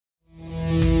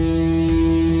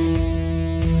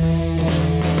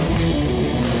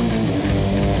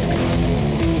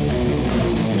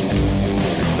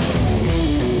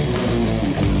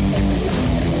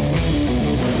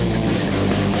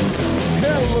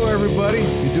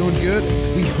everybody. You doing good?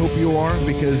 We hope you are,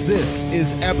 because this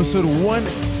is episode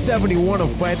 171 of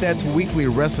Byte That's Weekly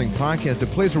Wrestling Podcast, a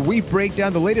place where we break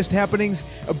down the latest happenings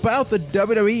about the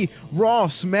WWE Raw,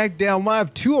 Smackdown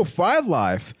Live, 205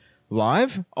 Live.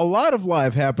 A lot of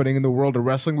live happening in the world of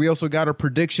wrestling. We also got our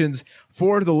predictions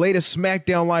for the latest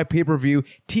SmackDown Live pay-per-view,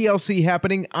 TLC,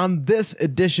 happening on this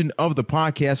edition of the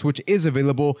podcast, which is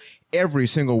available every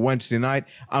single Wednesday night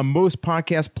on most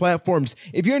podcast platforms.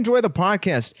 If you enjoy the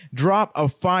podcast, drop a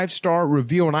 5-star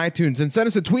review on iTunes and send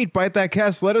us a tweet, Byte That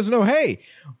Cast. Let us know, hey,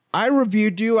 I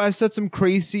reviewed you, I said some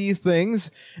crazy things,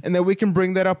 and then we can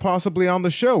bring that up possibly on the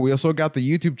show. We also got the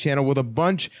YouTube channel with a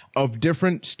bunch of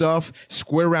different stuff,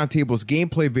 square roundtables,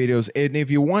 gameplay videos, and if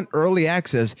you want early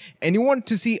access and you want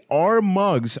to see our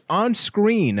mugs on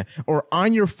screen or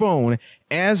on your phone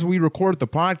as we record the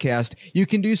podcast, you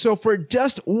can do so for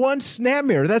just one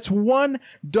Snapmare. That's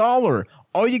 $1.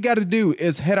 All you got to do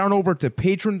is head on over to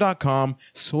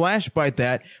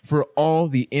patreon.com/bytethat for all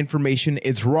the information.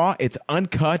 It's raw, it's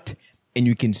uncut, and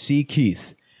you can see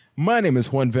Keith. My name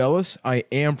is Juan Velas. I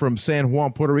am from San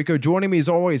Juan, Puerto Rico. Joining me as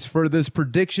always for this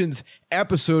predictions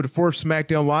episode for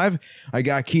SmackDown Live, I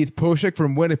got Keith Poshik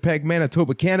from Winnipeg,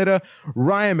 Manitoba, Canada,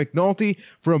 Ryan McNulty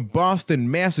from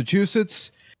Boston,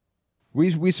 Massachusetts.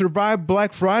 We survived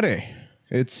Black Friday.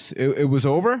 It was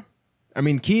over. I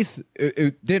mean, Keith,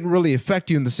 it didn't really affect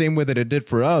you in the same way that it did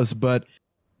for us, but...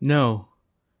 No.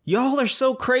 Y'all are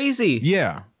so crazy.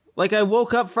 Yeah. Like, I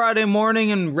woke up Friday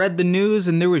morning and read the news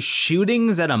and there was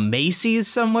shootings at a Macy's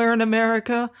somewhere in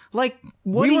America. Like,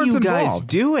 what are you guys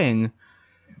doing?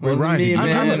 Wait,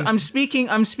 Ryan, I'm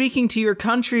speaking to your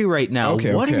country right now.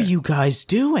 Okay, what are you guys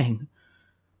doing?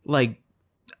 Like,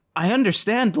 I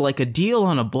understand, like, a deal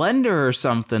on a blender or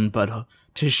something, but...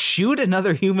 to shoot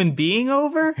another human being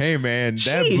over? Hey, man,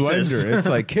 that Jesus. blender, it's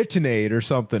like KitchenAid or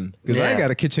something. Because I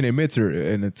got a KitchenAid mixer,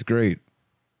 and it's great.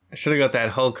 I should have got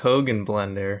that Hulk Hogan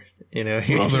blender. You know,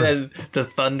 the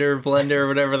Thunder blender or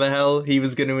whatever the hell he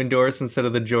was going to endorse instead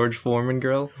of the George Foreman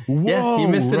grill. Whoa, yeah, he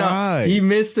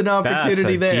missed an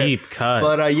opportunity there. That's a deep cut.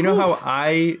 But you know how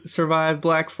I survived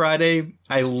Black Friday?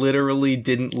 I literally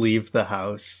didn't leave the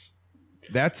house.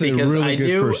 That's a really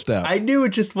good first step. I knew it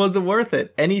just wasn't worth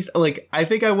it. I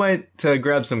think I went to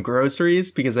grab some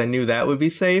groceries because I knew that would be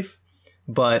safe,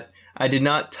 but I did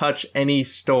not touch any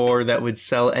store that would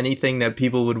sell anything that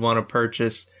people would want to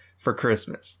purchase for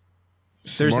Christmas.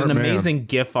 There's an amazing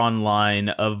GIF online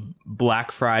of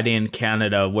Black Friday in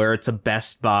Canada where it's a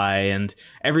Best Buy and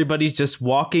everybody's just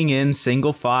walking in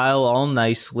single file all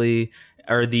nicely.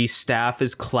 Or the staff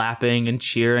is clapping and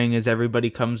cheering as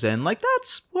everybody comes in. Like,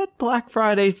 that's what Black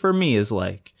Friday for me is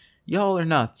like. Y'all are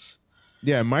nuts.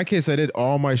 Yeah, in my case, I did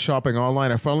all my shopping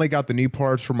online. I finally got the new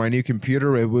parts for my new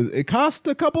computer. It cost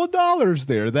a couple of dollars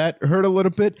there. That hurt a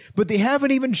little bit, but they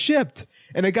haven't even shipped.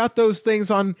 And I got those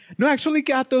things on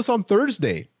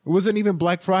Thursday. It wasn't even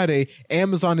Black Friday.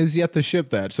 Amazon is yet to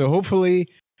ship that. So hopefully...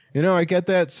 I get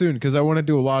that soon because I want to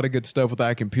do a lot of good stuff with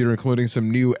that computer, including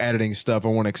some new editing stuff. I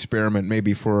want to experiment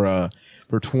maybe for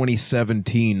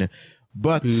 2017.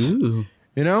 But, this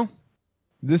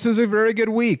is a very good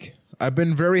week. I've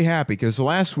been very happy because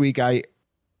last week I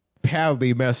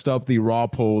badly messed up the Raw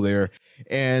poll there.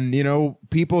 And,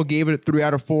 people gave it 3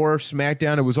 out of 4.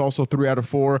 SmackDown, it was also 3 out of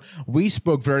 4. We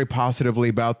spoke very positively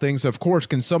about things. Of course,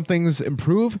 can some things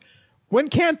improve? When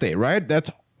can't they, right? That's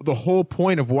the whole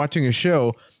point of watching a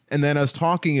show and then us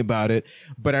talking about it.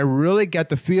 But I really get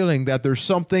the feeling that there's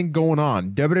something going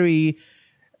on. WWE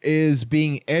is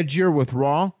being edgier with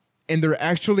Raw, and they're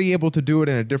actually able to do it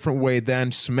in a different way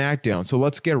than SmackDown. So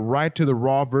let's get right to the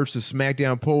Raw versus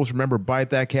SmackDown polls. Remember,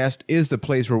 Byte That Cast is the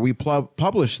place where we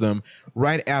publish them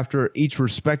right after each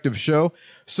respective show.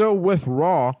 So with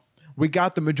Raw, we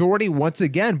got the majority once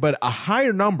again, but a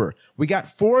higher number. We got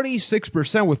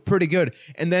 46% with pretty good,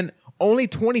 and then only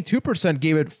 22%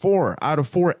 gave it 4 out of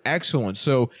 4 excellent.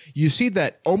 So you see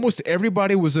that almost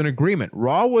everybody was in agreement.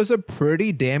 Raw was a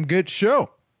pretty damn good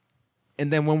show.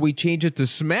 And then when we change it to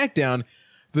SmackDown,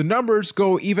 the numbers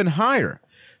go even higher.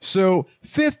 So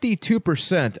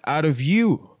 52% out of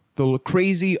you, the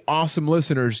crazy, awesome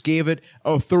listeners, gave it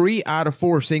a 3 out of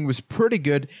 4, saying it was pretty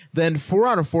good. Then 4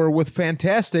 out of 4 with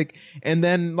fantastic. And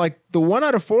then like the 1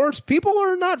 out of 4s, people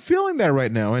are not feeling that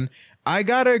right now. And I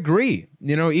gotta agree,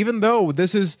 even though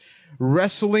this is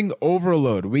wrestling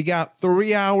overload, we got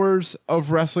 3 hours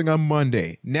of wrestling on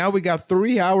Monday. Now we got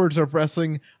 3 hours of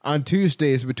wrestling on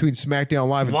Tuesdays between SmackDown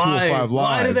Live and 205 Live.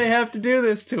 Why do they have to do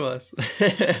this to us?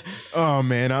 Oh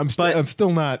man, I'm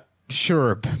still not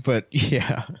sure, but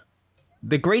yeah.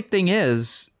 The great thing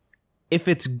is, if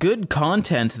it's good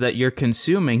content that you're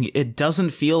consuming, it doesn't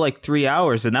feel like 3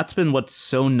 hours. And that's been what's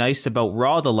so nice about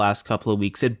Raw the last couple of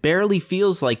weeks. It barely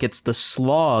feels like it's the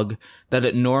slog that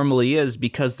it normally is,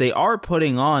 because they are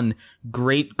putting on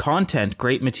great content,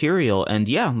 great material. And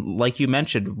yeah, like you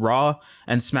mentioned, Raw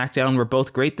and SmackDown were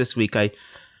both great this week.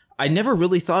 I never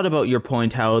really thought about your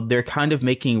point, how they're kind of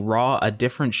making Raw a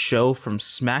different show from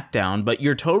SmackDown, but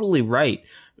you're totally right.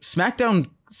 SmackDown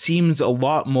seems a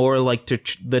lot more like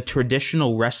the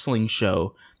traditional wrestling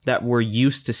show that we're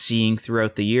used to seeing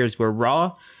throughout the years, where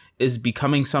Raw is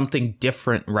becoming something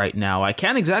different right now. I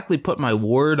can't exactly put my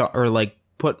word or like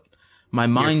put my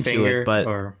mind to it,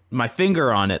 but my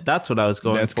finger on it. That's what I was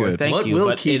going That's for. Good. Thank what you. Will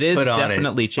But Keith it is put on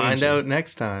definitely it? changing. Find out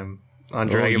next time on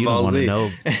Dragon you Ball don't Z. wanna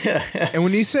know. And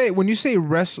when you say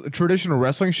traditional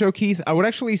wrestling show, Keith, I would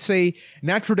actually say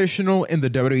not traditional in the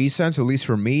WWE sense, at least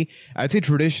for me. I'd say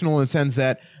traditional in the sense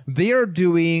that they are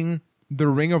doing the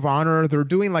Ring of Honor. They're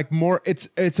doing like more. It's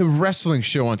a wrestling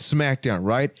show on SmackDown,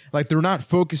 right? Like they're not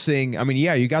focusing. I mean,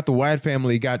 yeah, you got the Wyatt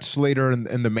family, you got Slater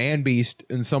and the Man Beast,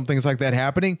 and some things like that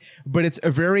happening. But it's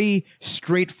a very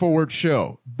straightforward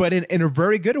show, but in a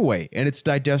very good way, and it's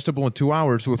digestible in 2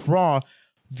 hours. With Raw,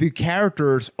 the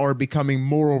characters are becoming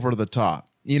more over the top.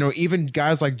 You know, even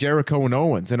guys like Jericho and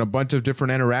Owens and a bunch of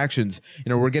different interactions. You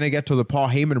know, we're going to get to the Paul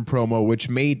Heyman promo, which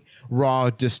made Raw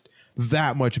just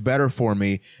that much better for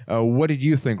me. What did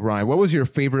you think, Ryan? What was your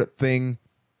favorite thing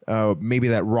maybe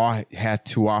that Raw had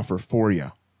to offer for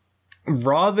you?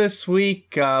 Raw this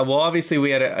week, well, obviously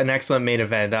we had an excellent main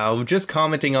event. Just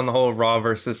commenting on the whole Raw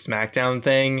versus SmackDown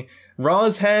thing,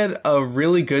 Raw's had a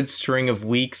really good string of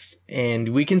weeks, and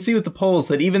we can see with the polls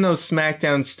that even though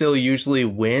SmackDown still usually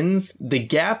wins, the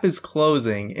gap is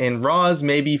closing, and Raw's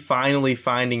maybe finally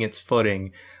finding its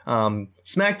footing.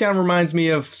 SmackDown reminds me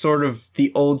of sort of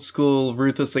the old school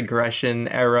Ruthless Aggression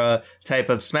era type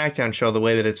of SmackDown show, the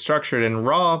way that it's structured. And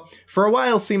Raw, for a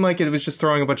while, seemed like it was just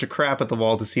throwing a bunch of crap at the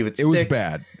wall to see what sticks. It was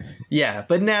bad. Yeah,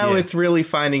 but now it's really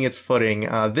finding its footing.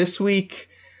 This week,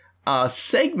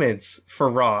 segments for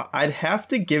Raw, I'd have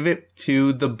to give it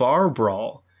to the Bar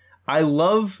Brawl. I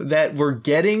love that we're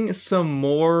getting some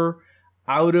more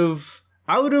out of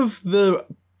the,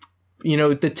 you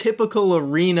know, the typical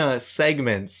arena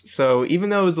segments. So even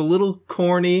though it was a little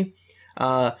corny,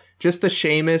 just the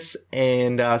Sheamus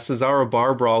and Cesaro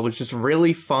Bar Brawl was just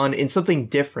really fun and something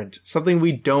different, something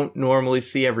we don't normally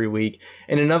see every week.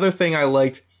 And another thing I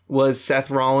liked was Seth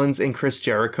Rollins and Chris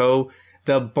Jericho,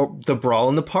 the brawl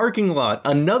in the parking lot.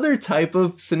 Another type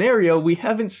of scenario we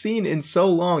haven't seen in so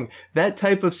long. That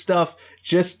type of stuff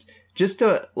just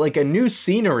like a new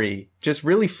scenery just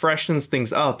really freshens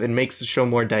things up and makes the show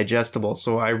more digestible.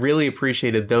 So I really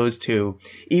appreciated those two,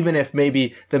 even if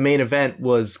maybe the main event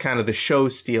was kind of the show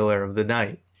stealer of the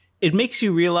night. It makes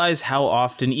you realize how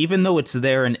often, even though it's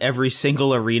there in every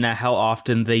single arena, how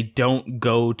often they don't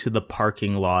go to the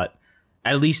parking lot,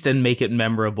 at least, and make it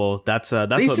memorable. That's what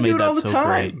made that so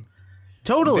great.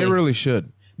 Totally. They really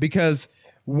should. Because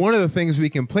one of the things we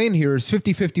complain here is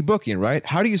 50-50 booking, right?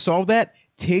 How do you solve that?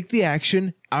 Take the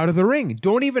action out of the ring.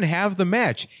 Don't even have the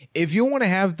match. If you want to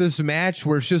have this match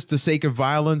where it's just the sake of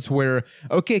violence, where,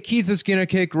 okay, Keith is going to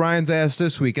kick Ryan's ass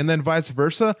this week, and then vice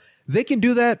versa, they can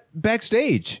do that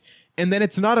backstage. And then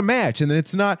it's not a match. And then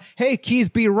it's not, hey,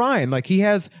 Keith beat Ryan. Like he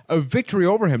has a victory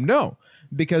over him. No.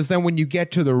 Because then when you get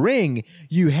to the ring,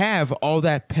 you have all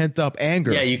that pent-up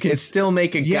anger. Yeah, you can still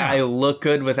make a guy look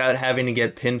good without having to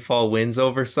get pinfall wins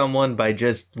over someone by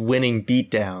just winning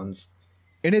beatdowns.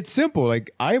 And it's simple.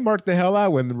 Like, I marked the hell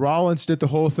out when Rollins did the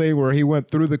whole thing where he went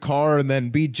through the car and then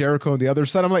beat Jericho on the other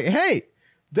side. I'm like, hey,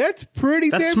 that's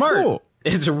pretty damn smart. Cool.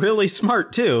 It's really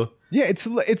smart, too. Yeah,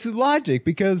 it's logic,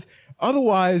 because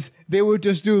otherwise they would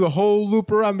just do the whole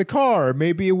loop around the car.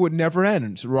 Maybe it would never end.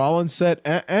 And so Rollins said,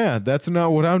 that's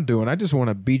not what I'm doing. I just want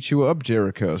to beat you up,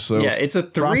 Jericho. So yeah, it's a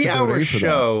 3-hour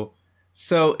show.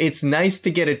 So it's nice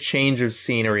to get a change of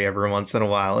scenery every once in a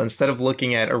while, instead of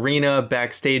looking at arena,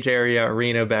 backstage area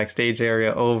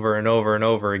over and over and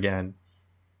over again.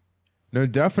 No,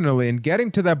 definitely. And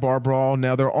getting to that Bar Brawl,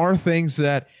 now there are things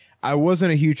that I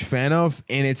wasn't a huge fan of,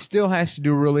 and it still has to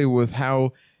do really with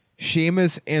how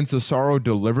Sheamus and Cesaro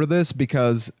deliver this,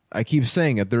 because I keep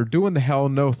saying it, they're doing the hell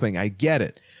no thing. I get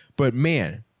it. But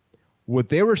man, what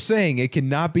they were saying, it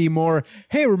cannot be more,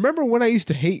 hey, remember when I used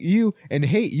to hate you and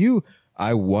hate you?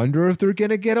 I wonder if they're going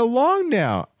to get along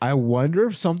now. I wonder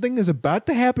if something is about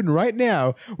to happen right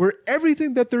now where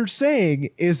everything that they're saying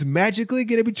is magically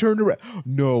going to be turned around.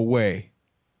 No way.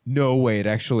 No way it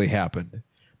actually happened.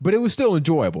 But it was still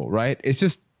enjoyable, right? It's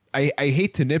just, I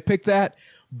hate to nitpick that,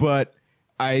 but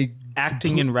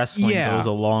acting in wrestling goes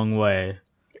a long way.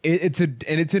 It's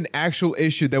an actual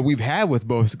issue that we've had with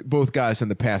both guys in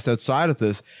the past outside of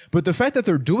this. But the fact that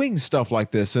they're doing stuff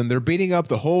like this and they're beating up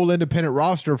the whole independent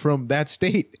roster from that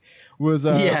state was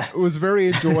very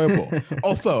enjoyable.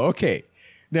 Although, okay,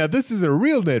 now this is a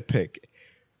real nitpick.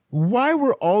 Why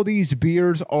were all these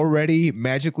beers already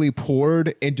magically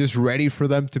poured and just ready for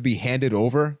them to be handed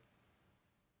over?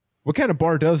 What kind of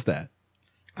bar does that?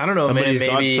 I don't know. Somebody's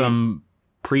man, maybe got some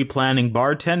pre-planning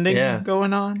bartending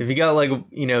going on. If you got like,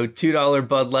 $2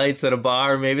 Bud Lights at a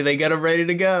bar, maybe they got them ready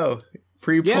to go.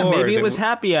 Pre-poured. Yeah, maybe it was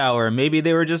happy hour. Maybe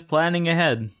they were just planning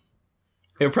ahead.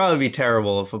 It would probably be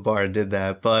terrible if a bar did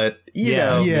that, but you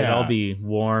know. It'd all be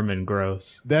warm and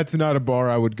gross. That's not a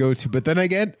bar I would go to. But then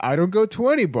again, I don't go to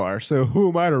any bar, so who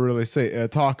am I to really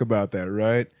talk about that,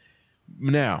 right?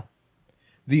 Now,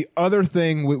 the other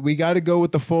thing, we got to go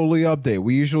with the Foley update.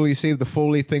 We usually save the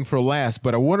Foley thing for last,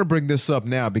 but I want to bring this up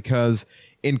now because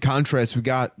in contrast, we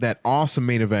got that awesome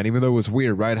main event, even though it was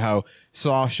weird, right? How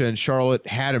Sasha and Charlotte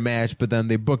had a match, but then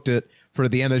they booked it for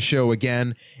the end of the show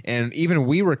again. And even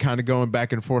we were kind of going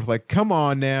back and forth like, come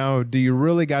on now, do you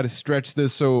really got to stretch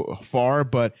this so far?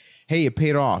 But hey, it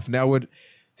paid off. Now with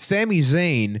Sami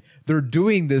Zayn, they're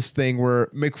doing this thing where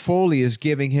Mick Foley is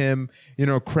giving him,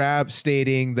 crap,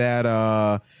 stating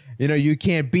that, you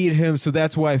can't beat him, so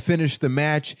that's why I finished the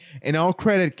match. And I'll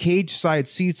credit Cage Side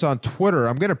Seats on Twitter.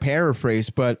 I'm going to paraphrase,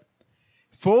 but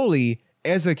Foley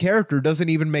as a character doesn't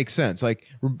even make sense. Like,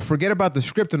 forget about the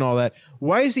script and all that.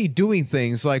 Why is he doing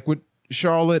things like with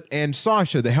Charlotte and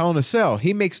Sasha, the Hell in a Cell?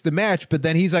 He makes the match, but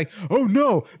then he's like, oh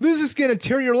no, this is going to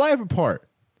tear your life apart.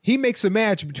 He makes a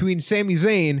match between Sami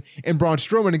Zayn and Braun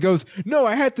Strowman and goes, no,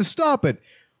 I had to stop it.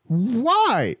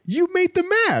 Why? You made the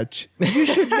match. You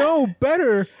should know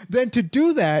better than to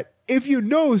do that if you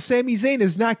know Sami Zayn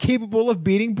is not capable of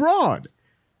beating Braun.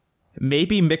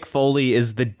 Maybe Mick Foley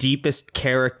is the deepest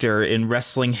character in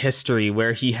wrestling history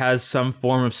where he has some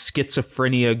form of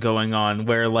schizophrenia going on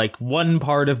where like one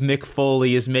part of Mick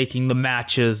Foley is making the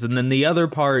matches and then the other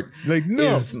part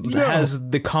has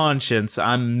the conscience.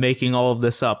 I'm making all of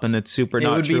this up and it's super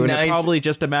not true. And it's probably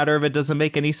just a matter of it doesn't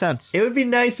make any sense. It would be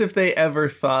nice if they ever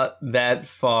thought that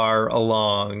far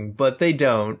along, but they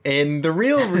don't. And the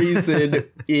real reason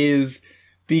is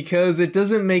because it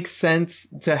doesn't make sense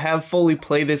to have Foley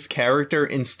play this character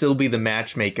and still be the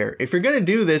matchmaker. If you're going to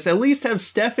do this, at least have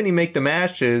Stephanie make the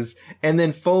matches, and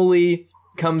then Foley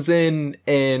comes in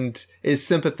and is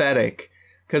sympathetic.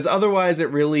 Because otherwise, it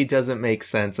really doesn't make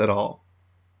sense at all.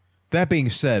 That being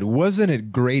said, wasn't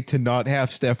it great to not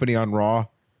have Stephanie on Raw?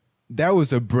 That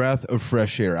was a breath of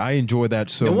fresh air. I enjoyed that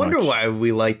so much. I wonder why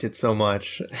we liked it so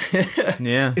much.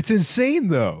 Yeah. It's insane,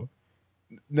 though.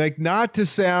 Like, not to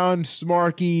sound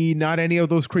smarky, not any of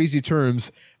those crazy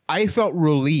terms, I felt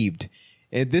relieved.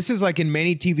 And this is like in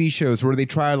many TV shows where they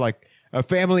try, like,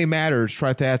 Family Matters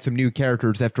tried to add some new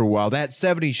characters after a while. That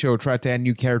 70s show tried to add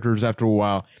new characters after a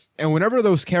while. And whenever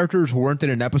those characters weren't in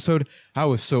an episode, I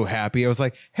was so happy. I was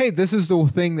like, hey, this is the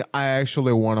thing that I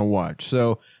actually want to watch.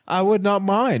 So I would not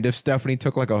mind if Stephanie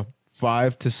took like a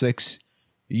 5 to 6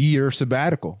 year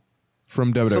sabbatical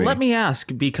from WWE. So let me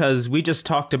ask, because we just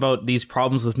talked about these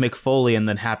problems with Mick Foley and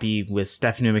then happy with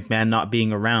Stephanie McMahon not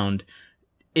being around.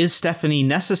 Is Stephanie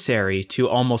necessary to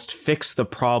almost fix the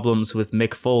problems with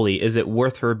Mick Foley? Is it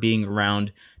worth her being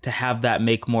around to have that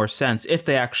make more sense if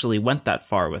they actually went that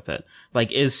far with it?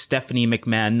 Like, is Stephanie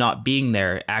McMahon not being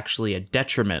there actually a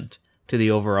detriment to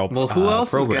the overall program? Well, who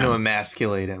else is going to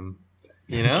emasculate him?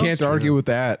 You know? Can't argue with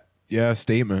that. Yeah,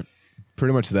 statement.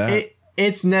 Pretty much that.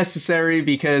 It's necessary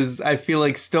because I feel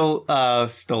like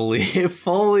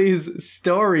Foley's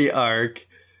story arc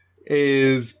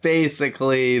is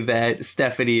basically that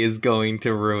Stephanie is going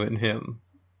to ruin him.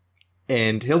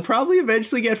 And he'll probably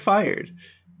eventually get fired.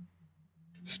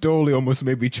 Stoli almost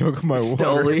made me choke my water.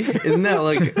 Stoli? Isn't that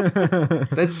like...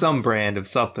 that's some brand of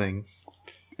something.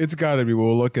 It's gotta be.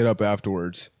 We'll look it up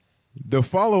afterwards. The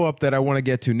follow-up that I want to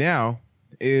get to now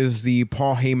is the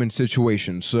Paul Heyman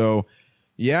situation. So...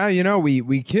 yeah, you know,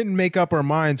 we couldn't make up our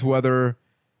minds whether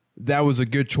that was a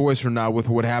good choice or not with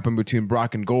what happened between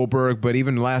Brock and Goldberg. But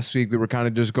even last week, we were kind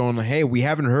of just going, hey, we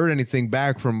haven't heard anything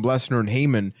back from Lesnar and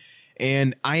Heyman.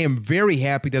 And I am very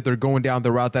happy that they're going down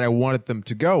the route that I wanted them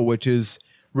to go, which is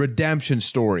redemption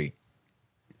story.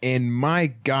 And my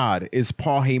God, is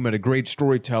Paul Heyman a great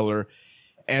storyteller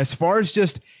as far as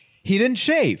just, he didn't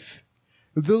shave.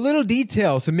 The little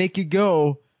details to make you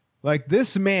go, like,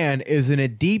 this man is in a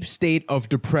deep state of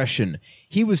depression.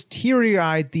 He was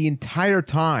teary-eyed the entire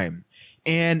time.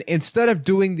 And instead of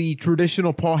doing the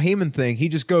traditional Paul Heyman thing, he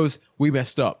just goes, we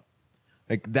messed up.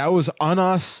 Like, that was on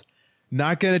us.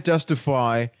 Not going to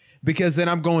justify. Because then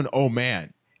I'm going, oh,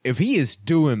 man, if he is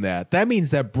doing that, that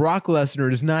means that Brock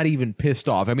Lesnar is not even pissed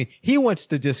off. I mean, he wants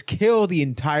to just kill the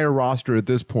entire roster at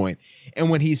this point. And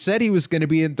when he said he was going to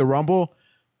be in the Rumble,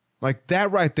 like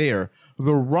that right there,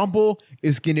 the Rumble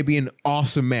is going to be an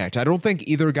awesome match. I don't think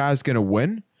either guy's going to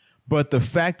win, but the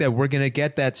fact that we're going to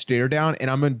get that stare down, and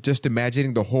I'm just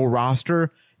imagining the whole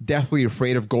roster deathly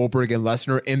afraid of Goldberg and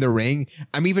Lesnar in the ring.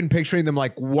 I'm even picturing them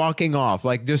like walking off,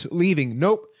 like just leaving.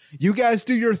 Nope, you guys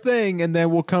do your thing, and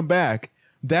then we'll come back.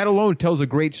 That alone tells a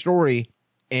great story,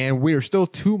 and we're still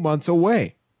 2 months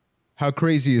away. How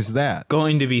crazy is that?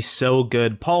 Going to be so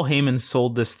good. Paul Heyman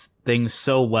sold this thing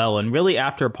so well, and really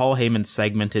after Paul Heyman's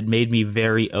segment, it made me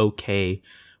very okay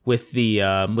with the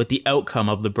outcome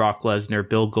of the Brock Lesnar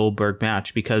Bill Goldberg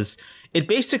match, because it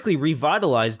basically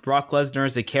revitalized Brock Lesnar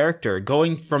as a character,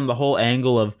 going from the whole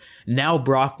angle of now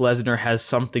Brock Lesnar has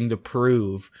something to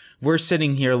prove. We're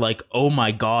sitting here like, oh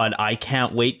my God, I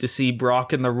can't wait to see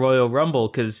Brock in the Royal Rumble,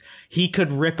 because he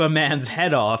could rip a man's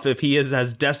head off if he is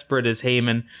as desperate as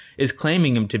Heyman is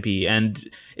claiming him to be. And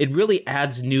it really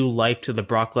adds new life to the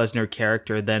Brock Lesnar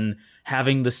character than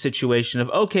having the situation of,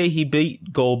 okay, he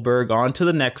beat Goldberg, on to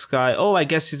the next guy. Oh, I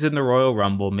guess he's in the Royal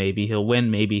Rumble. Maybe he'll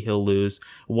win, maybe he'll lose,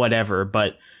 whatever.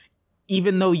 But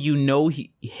even though you know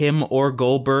him or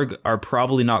Goldberg are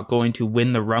probably not going to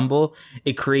win the Rumble,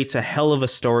 it creates a hell of a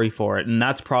story for it. And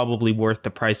that's probably worth the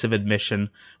price of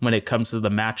admission when it comes to the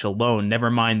match alone.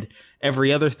 Never mind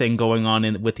every other thing going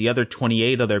on with the other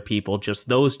 28 other people. Just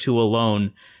those two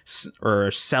alone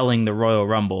are selling the Royal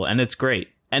Rumble. And it's great.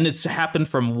 And it's happened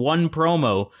from one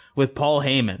promo with Paul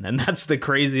Heyman. And that's the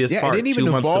craziest part. Yeah, it didn't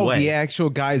even involve the actual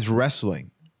guys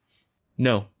wrestling.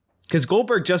 No. Because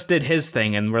Goldberg just did his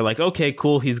thing, and we're like, okay,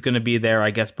 cool, he's going to be there.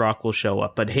 I guess Brock will show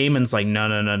up. But Heyman's like,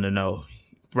 no.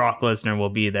 Brock Lesnar will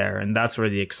be there, and that's where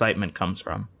the excitement comes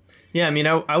from. Yeah, I mean,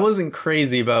 I wasn't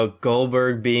crazy about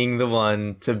Goldberg being the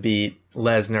one to beat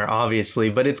Lesnar, obviously,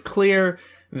 but it's clear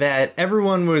that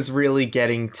everyone was really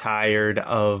getting tired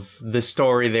of the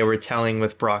story they were telling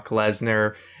with Brock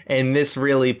Lesnar, and this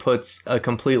really puts a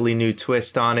completely new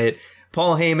twist on it.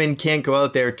 Paul Heyman can't go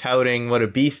out there touting what a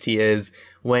beast he is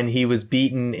when he was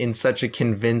beaten in such a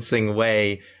convincing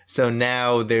way. So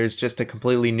now there's just a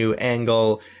completely new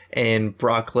angle, and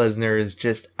Brock Lesnar is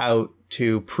just out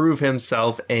to prove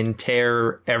himself and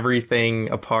tear everything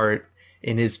apart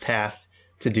in his path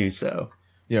to do so.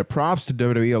 Yeah, props to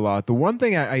WWE a lot. The one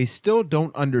thing I still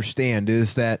don't understand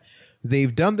is that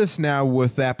they've done this now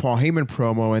with that Paul Heyman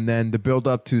promo and then the build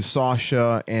up to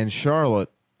Sasha and Charlotte.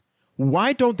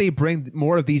 Why don't they bring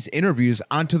more of these interviews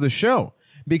onto the show?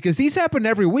 Because these happen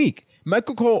every week.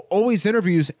 Michael Cole always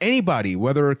interviews anybody,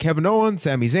 whether Kevin Owens,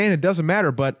 Sami Zayn, it doesn't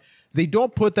matter, but they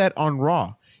don't put that on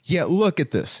Raw. Yet look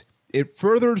at this. It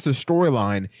furthers the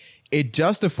storyline. It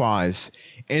justifies,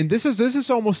 and this is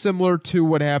almost similar to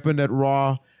what happened at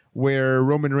Raw, where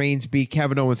Roman Reigns beat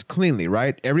Kevin Owens cleanly,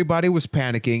 right? Everybody was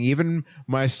panicking, even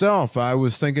myself. I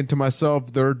was thinking to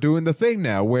myself, they're doing the thing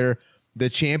now where the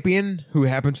champion, who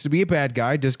happens to be a bad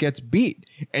guy, just gets beat.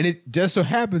 And it just so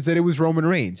happens that it was Roman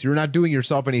Reigns. You're not doing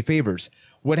yourself any favors.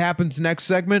 What happens next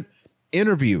segment?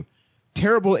 Interview.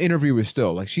 Terrible interview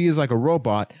still. Like, she is like a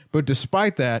robot, but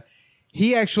despite that,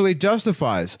 he actually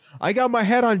justifies. I got my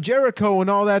head on Jericho and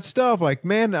all that stuff. Like,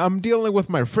 man, I'm dealing with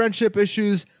my friendship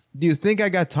issues. Do you think I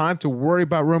got time to worry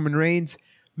about Roman Reigns?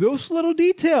 Those little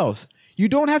details. You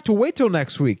don't have to wait till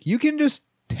next week. You can just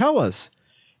tell us.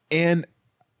 And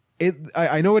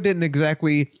I know it didn't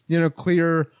exactly,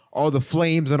 clear all the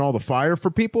flames and all the fire for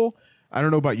people. I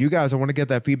don't know about you guys. I want to get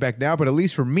that feedback now. But at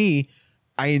least for me,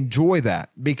 I enjoy that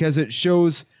because it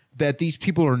shows that these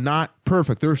people are not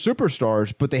perfect. They're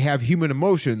superstars, but they have human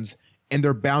emotions, and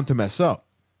they're bound to mess up.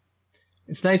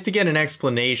 It's nice to get an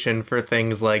explanation for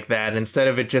things like that instead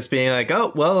of it just being like,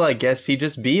 oh, well, I guess he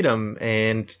just beat him,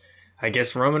 and I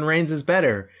guess Roman Reigns is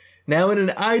better. Now, in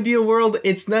an ideal world,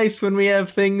 it's nice when we have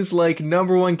things like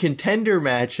 #1 contender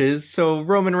matches, so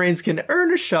Roman Reigns can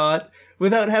earn a shot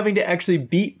without having to actually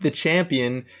beat the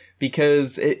champion,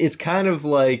 because it's kind of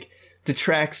like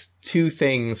detracts two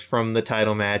things from the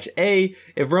title match. A,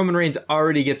 if Roman Reigns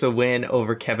already gets a win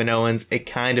over Kevin Owens, it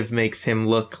kind of makes him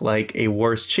look like a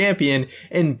worse champion.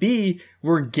 And B,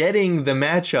 we're getting the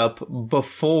matchup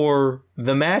before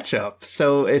the matchup.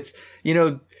 So it's,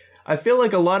 I feel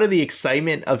like a lot of the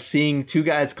excitement of seeing two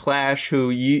guys clash who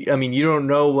you don't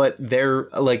know what their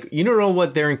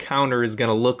encounter is going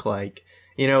to look like.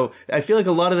 I feel like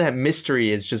a lot of that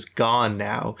mystery is just gone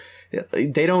now.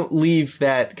 They don't leave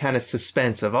that kind of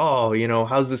suspense of,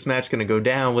 how's this match going to go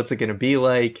down? What's it going to be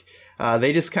like?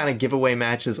 They just kind of give away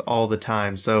matches all the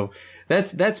time. So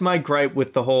that's my gripe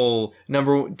with the whole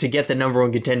to get the number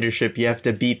one contendership, you have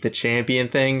to beat the champion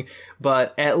thing.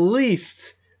 But at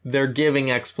least they're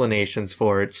giving explanations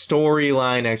for it.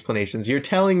 Storyline explanations. You're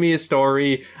telling me a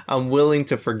story. I'm willing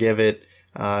to forgive it.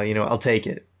 I'll take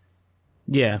it.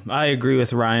 Yeah, I agree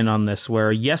with Ryan on this,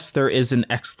 where yes, there is an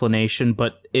explanation,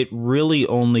 but it really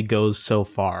only goes so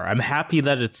far. I'm happy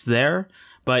that it's there,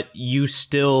 but you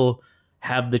still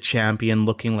have the champion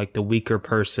looking like the weaker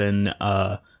person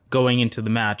going into the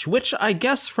match, which I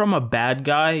guess from a bad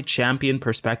guy champion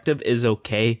perspective is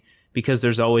okay, because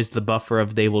there's always the buffer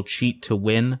of they will cheat to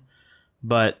win.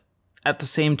 But at the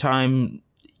same time,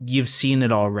 you've seen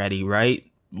it already, right?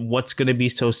 What's going to be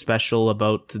so special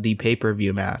about the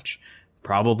pay-per-view match?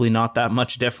 Probably not that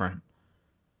much different.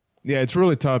 Yeah, it's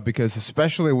really tough because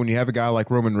especially when you have a guy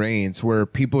like Roman Reigns where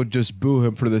people just boo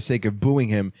him for the sake of booing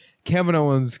him, Kevin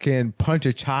Owens can punch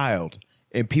a child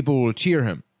and people will cheer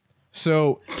him.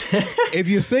 So if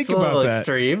you think it's about that,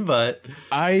 extreme, but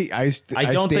I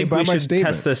don't think we should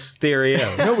test this theory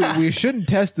out. No, we shouldn't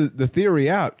test the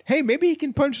theory out. Hey, maybe he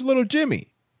can punch little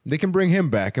Jimmy. They can bring him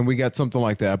back and we got something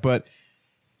like that. But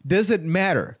does it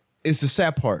matter? Is the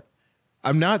sad part.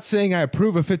 I'm not saying I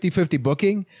approve of 50-50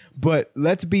 booking, but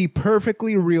let's be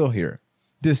perfectly real here.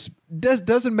 This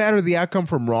doesn't matter the outcome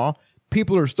from Raw.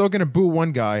 People are still going to boo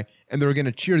one guy, and they're going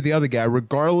to cheer the other guy,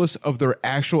 regardless of their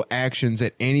actual actions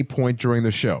at any point during the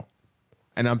show.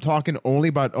 And I'm talking only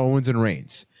about Owens and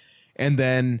Reigns. And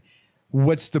then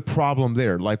what's the problem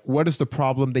there? Like, what is the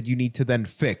problem that you need to then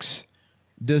fix?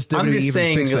 Does WWE I'm just even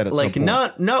saying, fix that at like, some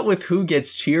point? not with who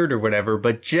gets cheered or whatever,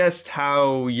 but just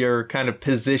how you're kind of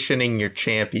positioning your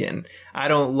champion. I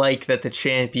don't like that the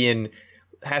champion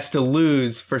has to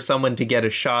lose for someone to get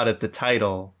a shot at the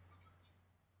title.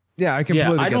 Yeah, I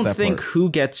completely get that I don't think part. who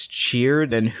gets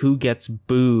cheered and who gets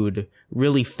booed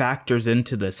really factors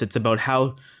into this. It's about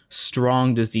how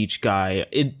strong does each guy.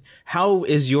 How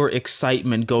is your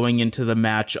excitement going into the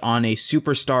match on a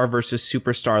superstar versus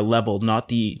superstar level,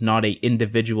 not a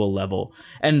individual level?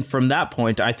 And from that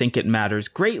point, I think it matters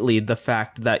greatly the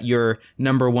fact that your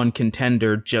number one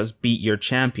contender just beat your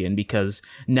champion, because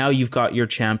now you've got your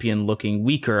champion looking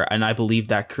weaker, and I believe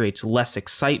that creates less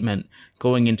excitement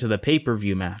going into the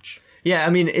pay-per-view match. Yeah, I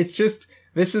mean, it's just,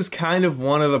 this is kind of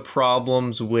one of the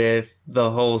problems with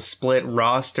the whole split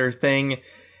roster thing.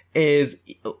 Is,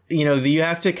 you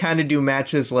have to kind of do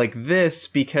matches like this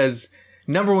because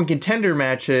number one contender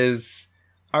matches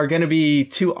are going to be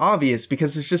too obvious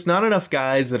because there's just not enough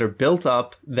guys that are built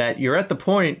up that you're at the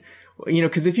point,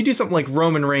 because if you do something like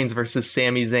Roman Reigns versus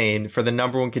Sami Zayn for the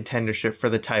number one contendership for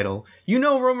the title,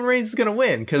 Roman Reigns is going to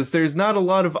win because there's not a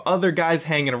lot of other guys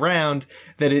hanging around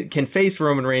that it can face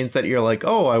Roman Reigns that you're like,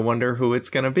 oh, I wonder who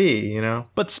it's going to be,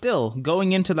 But still,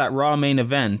 going into that Raw main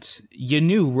event, you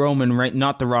knew Roman Reigns,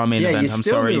 not the Raw main event,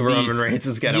 knew Roman Reigns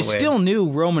was going to win. You still knew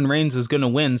Roman Reigns was going to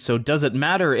win, so does it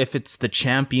matter if it's the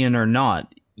champion or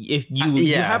not? If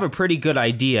you have a pretty good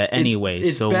idea anyway,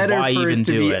 it's so better why for even it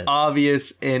to do be it?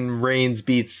 Obvious in Reigns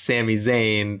beats Sami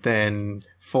Zayn than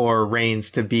for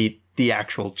Reigns to beat the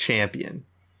actual champion.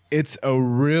 It's a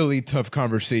really tough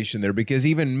conversation there because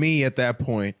even me at that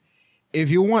point, if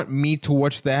you want me to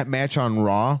watch that match on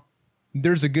Raw,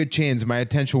 there's a good chance my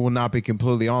attention will not be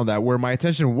completely on that, where my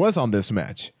attention was on this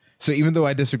match. So even though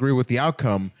I disagree with the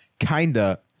outcome,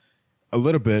 kinda, a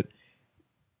little bit,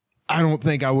 I don't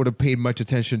think I would have paid much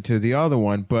attention to the other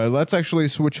one. But let's actually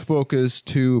switch focus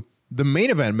to the main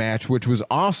event match, which was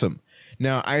awesome.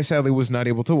 Now, I sadly was not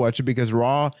able to watch it because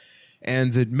Raw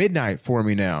ends at midnight for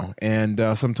me now. And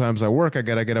sometimes I work. I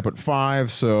got to get up at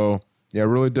 5. So, yeah,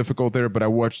 really difficult there. But I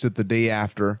watched it the day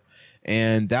after.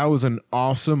 And that was an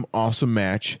awesome, awesome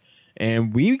match.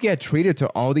 And we get treated to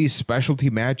all these specialty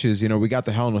matches. We got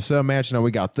the Hell in a Cell match. Now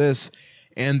we got this.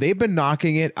 And they've been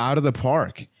knocking it out of the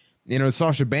park.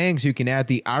 Sasha Banks, you can add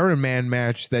the Iron Man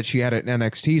match that she had at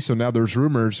NXT. So now there's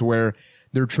rumors where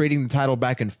they're trading the title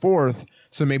back and forth.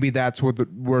 So maybe that's where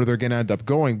they're going to end up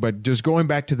going. But just going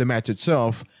back to the match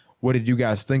itself, what did you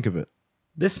guys think of it?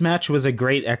 This match was a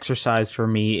great exercise for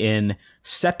me in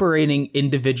separating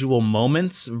individual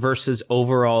moments versus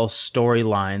overall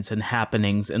storylines and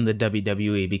happenings in the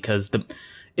WWE, because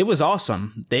it was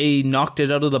awesome. They knocked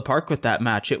it out of the park with that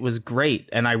match. It was great,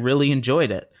 and I really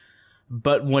enjoyed it.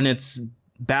 But when it's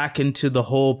back into the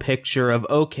whole picture of,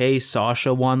 okay,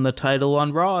 Sasha won the title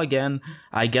on Raw again,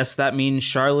 I guess that means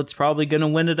Charlotte's probably going to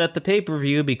win it at the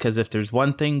pay-per-view, because if there's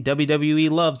one thing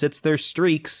WWE loves, it's their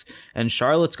streaks, and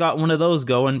Charlotte's got one of those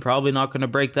going, probably not going to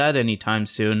break that anytime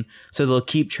soon, so they'll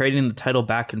keep trading the title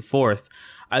back and forth.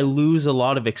 I lose a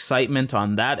lot of excitement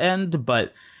on that end,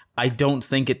 but I don't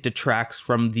think it detracts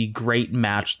from the great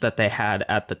match that they had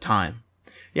at the time.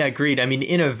 Yeah, agreed. I mean,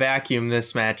 in a vacuum,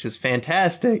 this match is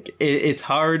fantastic. It's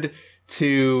hard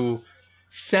to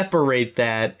separate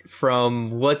that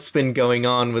from what's been going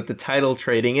on with the title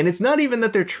trading. And it's not even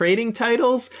that they're trading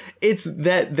titles, it's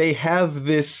that they have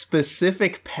this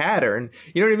specific pattern.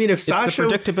 You know what I mean? If Sasha,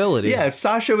 it's the predictability. Yeah, if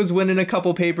Sasha was winning a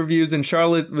couple pay-per-views and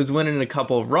Charlotte was winning a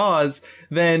couple Raws,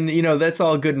 then, you know, that's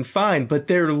all good and fine. But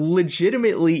they're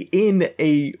legitimately in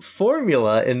a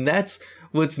formula, and that's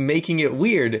what's making it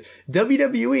weird.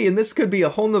 WWE, and this could be a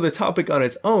whole nother topic on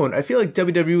its own, I feel like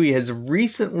WWE has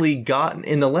recently gotten,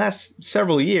 in the last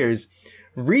several years,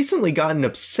 recently gotten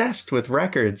obsessed with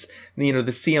records. You know,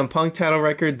 the CM Punk title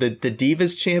record, the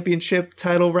Divas Championship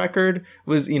title record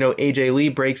was, you know, AJ Lee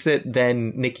breaks it,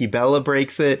 then Nikki Bella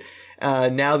breaks it.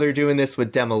 Now they're doing this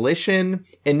with Demolition,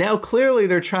 and now clearly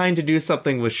they're trying to do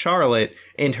something with Charlotte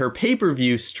and her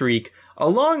pay-per-view streak,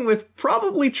 along with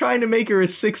probably trying to make her a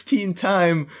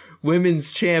 16-time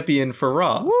women's champion for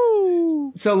Raw.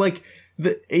 Woo! So, like,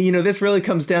 this really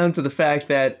comes down to the fact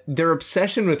that their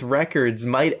obsession with records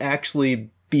might actually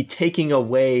be taking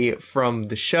away from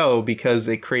the show because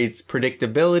it creates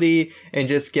predictability and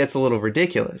just gets a little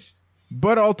ridiculous.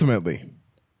 But ultimately,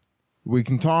 we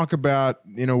can talk about,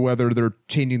 you know, whether they're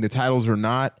changing the titles or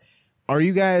not. Are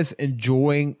you guys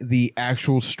enjoying the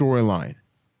actual storyline?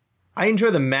 I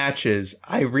enjoy the matches.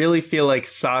 I really feel like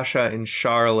Sasha and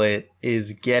Charlotte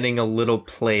is getting a little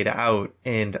played out.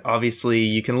 And obviously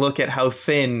you can look at how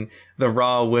thin the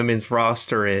Raw women's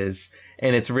roster is.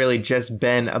 And it's really just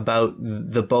been about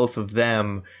the both of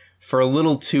them for a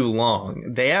little too long.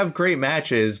 They have great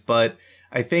matches, but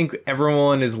I think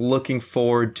everyone is looking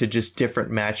forward to just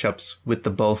different matchups with the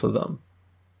both of them.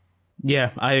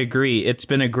 Yeah, I agree. It's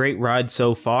been a great ride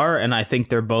so far, and I think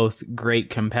they're both great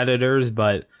competitors,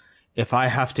 but if I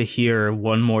have to hear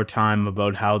one more time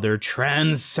about how they're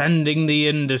transcending the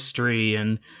industry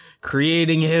and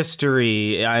creating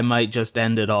history, I might just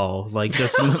end it all. Like,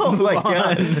 just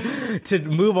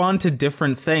move on to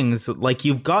different things. Like,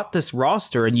 you've got this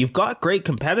roster and you've got great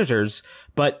competitors,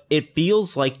 but it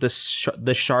feels like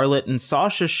the Charlotte and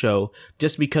Sasha show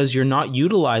just because you're not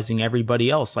utilizing everybody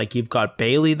else. Like, you've got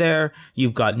Bayley there,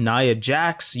 you've got Nia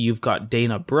Jax, you've got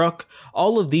Dana Brooke.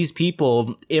 All of these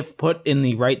people, if put in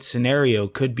the right scenario,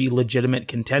 could be legitimate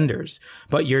contenders.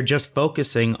 But you're just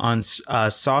focusing on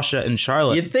Sasha and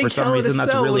Charlotte. For some reason,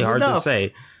 that's really hard to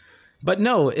say. But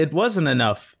no, it wasn't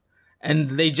enough.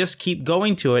 And they just keep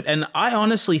going to it. And I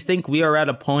honestly think we are at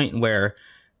a point where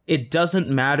it doesn't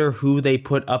matter who they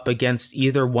put up against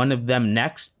either one of them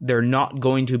next. They're not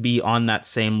going to be on that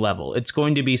same level. It's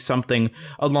going to be something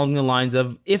along the lines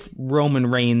of if Roman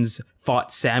Reigns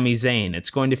fought Sami Zayn. It's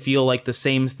going to feel like the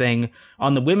same thing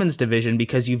on the women's division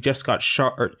because you've just got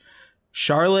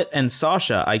Charlotte and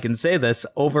Sasha, I can say this,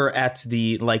 over at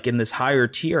the, like, in this higher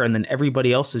tier, and then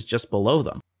everybody else is just below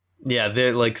them. Yeah,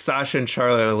 they're like Sasha and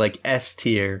Charlotte are like S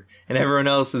tier, and everyone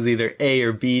else is either A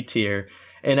or B tier.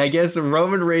 And I guess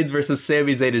Roman Reigns versus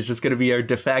Sami Zayn is just going to be our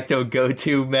de facto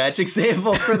go-to match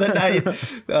example for the night.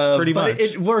 Pretty much. But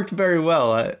it worked very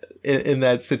well in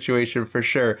that situation for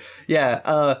sure.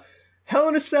 Yeah, Hell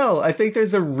in a Cell. I think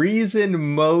there's a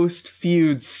reason most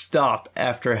feuds stop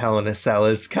after Hell in a Cell.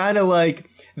 It's kind of like,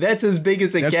 that's as big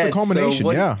as it gets. That's the culmination,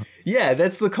 yeah. Yeah,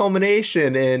 that's the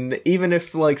culmination. And even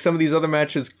if, like, some of these other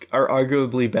matches are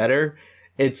arguably better,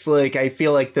 it's like, I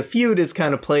feel like the feud is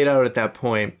kind of played out at that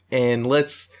point. And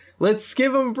let's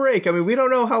give them a break. I mean, we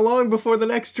don't know how long before the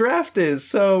next draft is,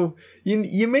 so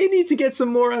you may need to get some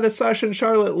more out of Sasha and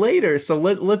Charlotte later. So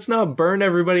let's not burn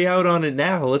everybody out on it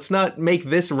now. Let's not make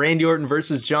this Randy Orton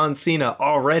versus John Cena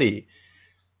already.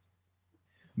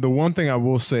 The one thing I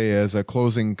will say as a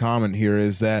closing comment here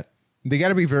is that they got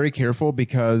to be very careful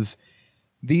because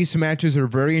these matches are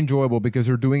very enjoyable because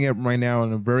they're doing it right now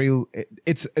in a very,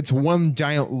 it's one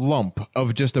giant lump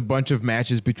of just a bunch of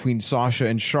matches between Sasha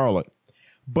and Charlotte.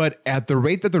 But at the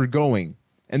rate that they're going,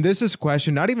 and this is a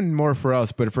question not even more for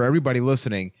us, but for everybody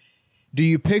listening, do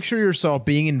you picture yourself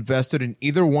being invested in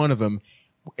either one of them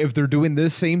if they're doing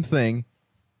this same thing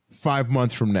 5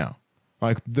 months from now?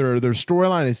 Like, their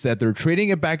storyline is that they're trading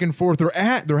it back and forth.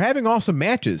 They're having awesome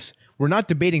matches. We're not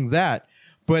debating that.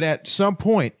 But at some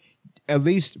point, at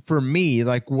least for me,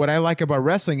 like, what I like about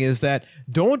wrestling is that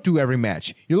don't do every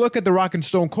match. You look at The Rock and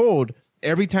Stone Cold,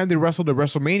 every time they wrestled at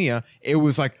WrestleMania, it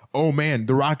was like, oh man,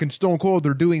 The Rock and Stone Cold,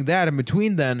 they're doing that. In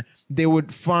between then, they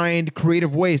would find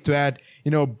creative ways to add,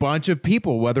 a bunch of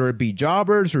people, whether it be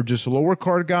jobbers or just lower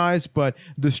card guys. But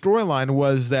the storyline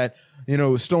was that,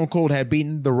 Stone Cold had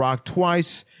beaten The Rock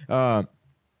twice.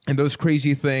 and those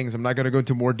crazy things. I'm not going to go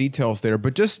into more details there,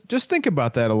 but just think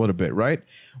about that a little bit, right?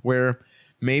 Where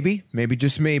maybe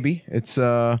just maybe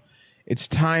it's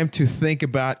time to think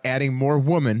about adding more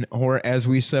women, or as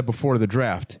we said before the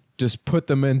draft, just put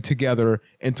them in together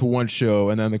into one show,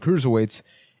 and then the cruiserweights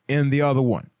in the other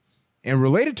one. And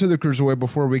related to the cruiserweight,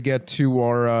 before we get to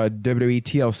our WWE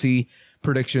TLC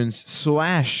predictions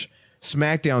 /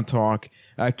 SmackDown talk,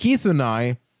 Keith and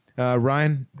I,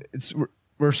 Ryan,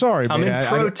 we're sorry, I'm man. in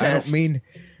protest. I don't mean,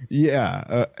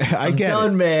 yeah, I get it. I'm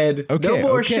done, man. Okay, no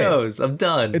more shows. I'm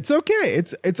done. It's okay.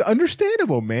 It's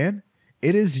understandable, man.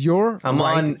 It is your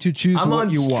right to choose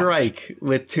what you want. I'm on strike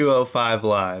with 205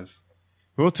 Live.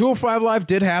 Well, 205 Live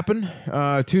did happen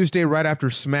Tuesday right after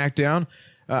SmackDown.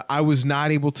 I was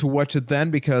not able to watch it then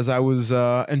because I was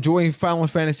enjoying Final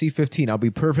Fantasy 15. I'll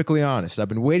be perfectly honest. I've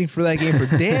been waiting for that game for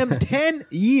damn 10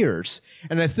 years,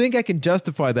 and I think I can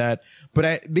justify that.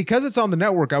 But because it's on the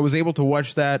network, I was able to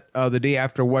watch that the day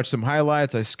after, watch some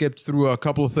highlights. I skipped through a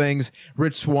couple of things.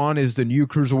 Rich Swann is the new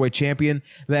Cruiserweight champion.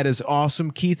 That is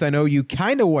awesome. Keith, I know you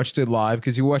kind of watched it live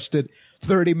because you watched it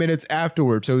 30 minutes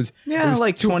afterwards. So it was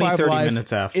like 20, 30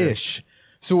 minutes after. Ish.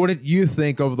 So what did you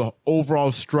think of the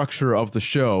overall structure of the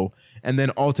show, and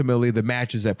then ultimately the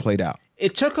matches that played out?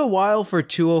 It took a while for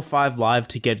 205 Live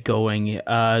to get going.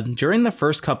 During the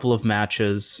first couple of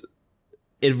matches,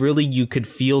 you could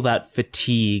feel that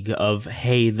fatigue of,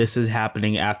 hey, this is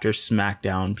happening after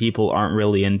SmackDown. People aren't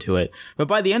really into it. But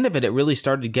by the end of it, it really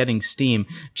started getting steam.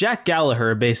 Jack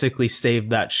Gallagher basically saved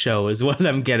that show, is what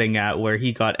I'm getting at, where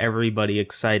he got everybody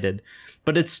excited.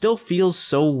 But it still feels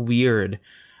so weird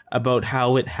about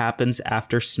how it happens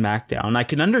after SmackDown. I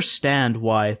can understand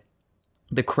why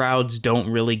the crowds don't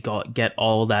really get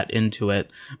all that into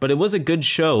it, but it was a good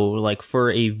show. Like,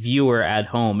 for a viewer at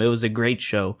home, it was a great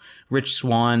show. Rich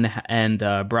Swann and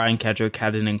Brian Kedrick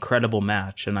had an incredible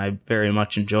match, and I very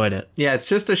much enjoyed it. Yeah, it's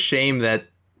just a shame that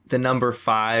the number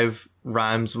 5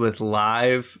 rhymes with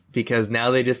live, because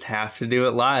now they just have to do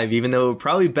it live, even though it would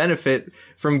probably benefit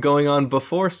from going on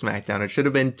before SmackDown. It should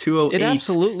have been 208 it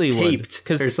absolutely taped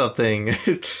or something.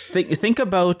 think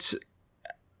about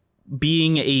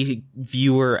being a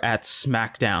viewer at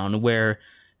SmackDown, where,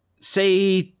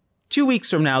 say, 2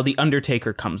 weeks from now, The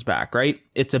Undertaker comes back, right?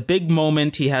 It's a big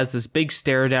moment. He has this big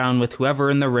stare down with whoever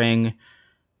in the ring.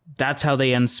 That's how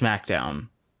they end SmackDown.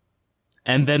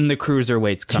 And then the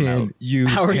cruiserweights come out.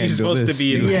 How are you supposed to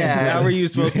be? How are you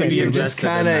supposed to be invested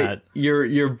in that?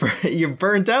 You're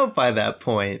burnt out by that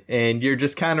point, and you're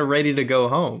just kind of ready to go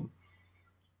home.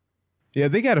 Yeah,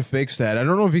 they got to fix that. I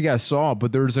don't know if you guys saw,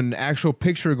 but there's an actual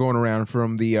picture going around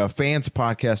from the Fans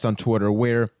podcast on Twitter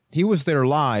where he was there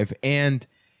live, and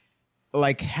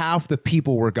like half the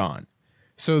people were gone.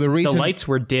 So the lights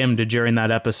were dimmed during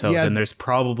that episode, and there's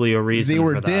probably a reason. They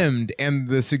were for that. dimmed, and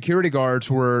the security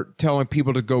guards were telling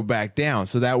people to go back down,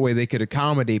 so that way they could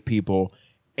accommodate people.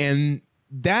 And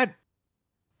that,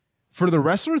 for the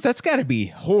wrestlers, that's got to be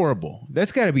horrible.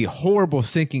 That's got to be a horrible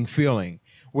sinking feeling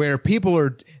where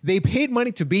they paid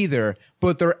money to be there,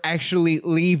 but they're actually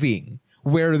leaving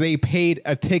where they paid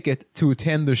a ticket to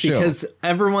attend the show. Because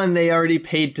everyone they already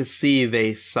paid to see,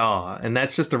 they saw. And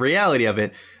that's just the reality of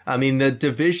it. I mean, the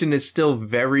division is still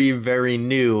very, very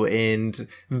new, and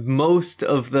most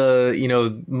of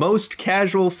the, most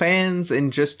casual fans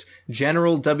and just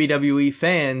general WWE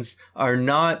fans are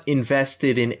not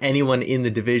invested in anyone in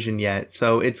the division yet.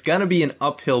 So it's going to be an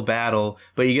uphill battle,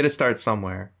 but you got to start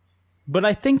somewhere. But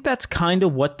I think that's kind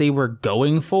of what they were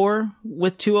going for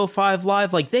with 205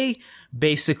 Live. Like, they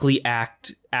basically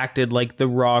acted like the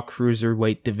Raw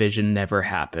Cruiserweight division never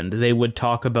happened. They would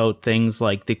talk about things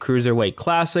like the Cruiserweight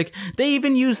Classic. They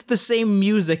even used the same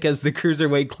music as the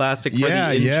Cruiserweight Classic for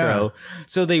the intro.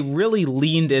 So they really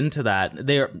leaned into that.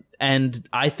 And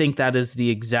I think that is the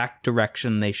exact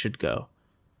direction they should go.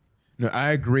 No,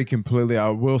 I agree completely. I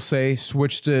will say,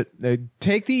 switched it.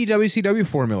 Take the WCW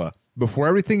formula. Before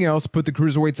everything else, put the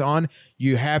cruiserweights on.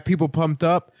 You have people pumped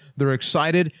up. They're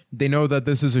excited. They know that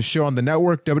this is a show on the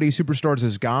network. WWE Superstars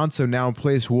is gone, so now in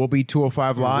place will be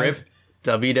 205 Live. Rip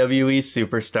WWE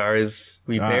Superstars.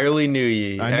 We barely knew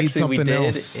you. Actually, we did,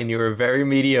 else. And you were very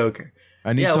mediocre.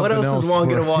 What else is Juan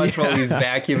going to watch while he's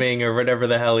vacuuming or whatever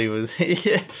the hell he was?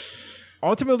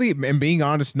 Ultimately, and being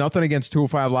honest, nothing against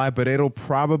 205 Live, but it'll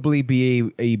probably be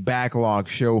a backlog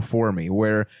show for me,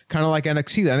 where kind of like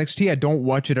NXT. NXT, I don't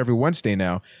watch it every Wednesday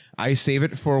now. I save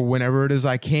it for whenever it is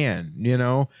I can,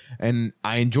 and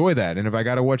I enjoy that. And if I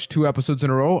got to watch 2 episodes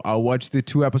in a row, I'll watch the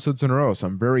 2 episodes in a row. So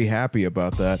I'm very happy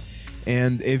about that.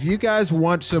 And if you guys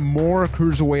want some more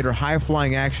cruiserweight or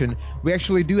high-flying action, we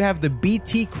actually do have the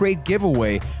BT Crate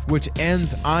giveaway, which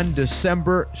ends on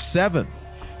December 7th.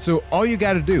 So all you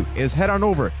got to do is head on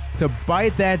over to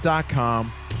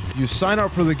ByteThat.com. You sign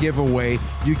up for the giveaway.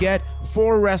 You get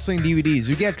 4 wrestling DVDs.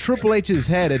 You get Triple H's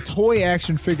head, a toy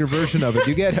action figure version of it.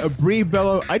 You get a Brie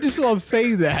Bella. I just love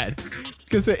saying that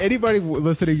because anybody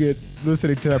listening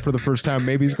to that for the first time,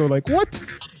 maybe he's going like, "What?"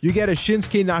 You get a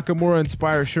Shinsuke Nakamura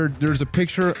inspired shirt. There's a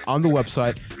picture on the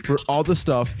website for all the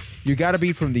stuff. You got to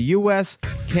be from the U.S.,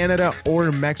 Canada,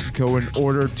 or Mexico in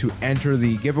order to enter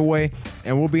the giveaway,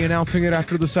 and we'll be announcing it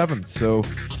after the 7th. So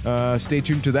stay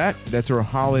tuned to that. That's our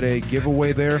holiday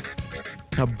giveaway there.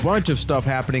 A bunch of stuff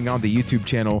happening on the YouTube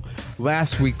channel.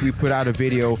 Last week we put out a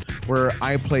video where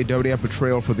I played WWF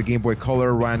Betrayal for the Game Boy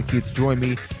Color. Ryan Keith joined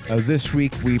me. This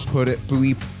week we play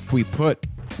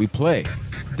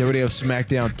WWF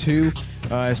Smackdown 2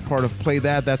 as part of Play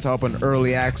That. That's up on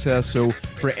early access. So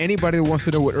for anybody who wants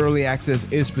to know what early access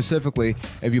is specifically,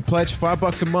 if you pledge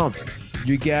 $5 a month,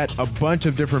 you get a bunch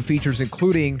of different features,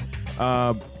 including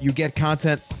you get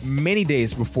content many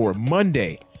days before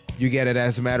Monday. You get it,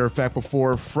 as a matter of fact,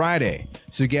 before Friday.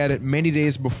 So you get it many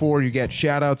days before. You get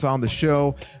shout-outs on the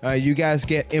show. You guys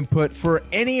get input for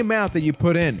any amount that you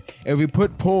put in. If we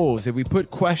put polls, if we put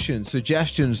questions,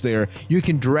 suggestions there, you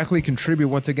can directly contribute.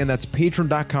 Once again, that's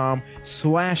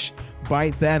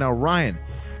patreon.com/Byte That. Now, Ryan,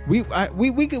 we got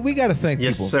to thank people.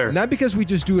 Yes, sir. Not because we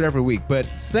just do it every week, but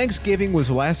Thanksgiving was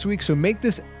last week, so make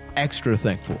this extra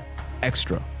thankful.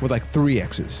 Extra, with like 3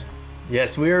 X's.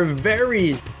 Yes, we are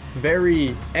very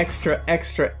extra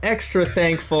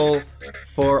thankful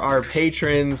for our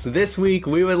patrons. This week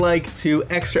we would like to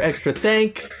extra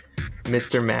thank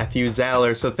Mr. Matthew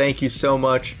Zaller. So thank you so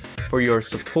much for your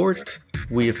support.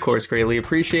 We of course greatly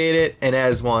appreciate it. And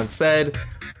as Juan said,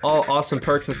 all awesome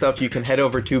perks and stuff, you can head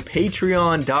over to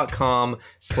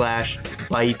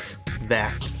patreon.com/Byte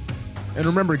That. And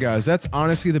remember, guys, that's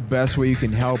honestly the best way you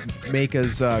can help make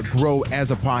us grow as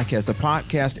a podcast. The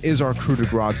podcast is our crew de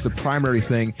grace. It's the primary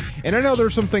thing. And I know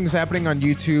there's some things happening on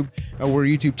YouTube where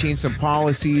YouTube changed some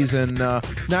policies, and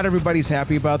not everybody's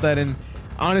happy about that. And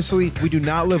honestly, we do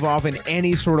not live off in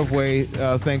any sort of way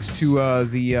thanks to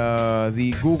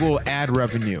the Google ad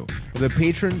revenue. The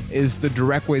Patreon is the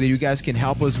direct way that you guys can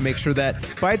help us make sure that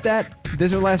Byte That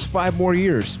doesn't last 5 more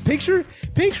years. Picture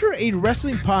a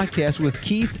wrestling podcast with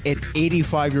Keith at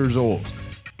 85 years old,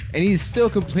 and he's still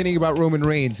complaining about Roman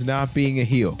Reigns not being a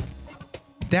heel.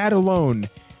 That alone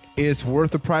is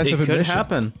worth the price of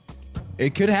admission.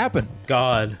 It could happen.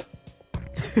 God.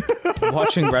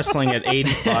 Watching wrestling at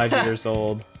 85 years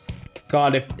old.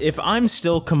 God, if I'm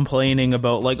still complaining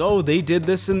about, like, oh, they did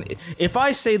this, and if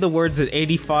I say the words at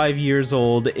 85 years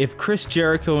old, if Chris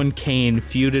Jericho and Kane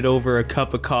feuded over a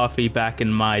cup of coffee back in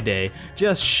my day,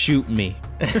 just shoot me,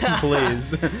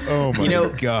 please. Oh my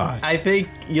God. I think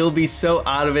you'll be so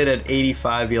out of it at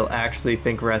 85, you'll actually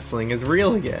think wrestling is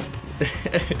real again.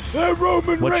 That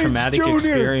Roman what Reigns traumatic Jr.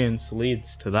 experience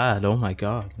leads to that? Oh my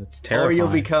God, that's terrifying. Or you'll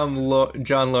become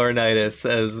John Laurinaitis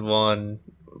as one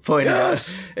pointing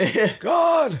out.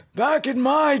 God, back in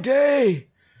my day,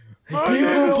 people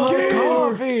like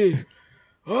coffee.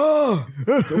 Oh,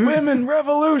 the women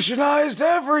revolutionized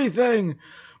everything.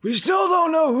 We still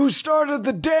don't know who started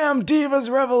the damn Divas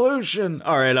Revolution.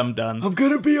 All right, I'm done. I'm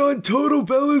gonna be on Total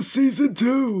Bellas season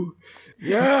 2.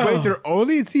 Yeah. Wait, they're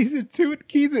only in season 2 and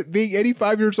Keith being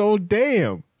 85 years old?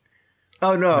 Damn.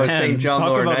 Oh no, I was saying John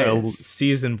Laurinaitis. Talk about a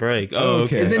season break. Oh,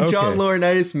 okay. Isn't John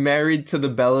Laurinaitis married to the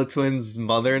Bella Twins'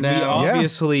 mother now? We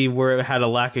obviously had a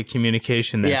lack of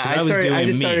communication there. Yeah, I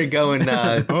just started going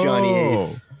Johnny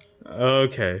Ace.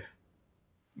 Okay.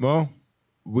 Well,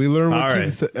 we learn what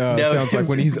Keith sounds like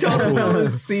when he's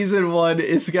old. Season 1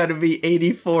 is going to be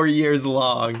 84 years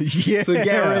long. Yeah. So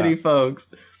get ready, folks.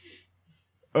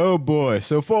 Oh boy.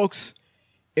 So folks,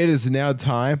 it is now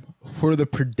time for the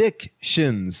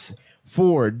predictions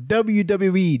for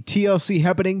WWE TLC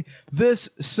happening this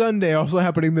Sunday. Also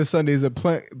happening this Sunday is a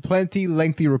plenty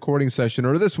lengthy recording session,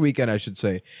 or this weekend, I should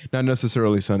say. Not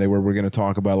necessarily Sunday, where we're going to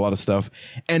talk about a lot of stuff.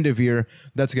 End of year,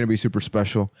 that's going to be super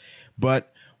special.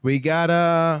 But we got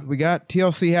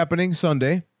TLC happening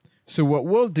Sunday. So what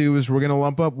we'll do is we're going to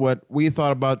lump up what we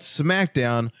thought about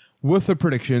SmackDown with the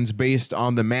predictions based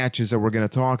on the matches that we're going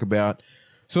to talk about.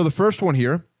 So the first one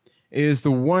here is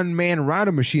the one-man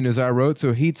Rhino Machine, as I wrote.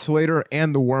 So Heath Slater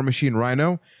and the War Machine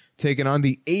Rhino taking on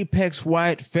the Apex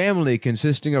Wyatt family,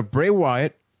 consisting of Bray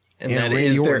Wyatt and that Randy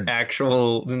is Orton. Their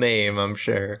actual name, I'm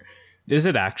sure. Is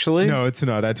it actually? No, it's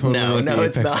not. I totally wrote the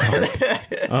it's Apex not.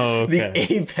 Oh, okay.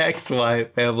 The Apex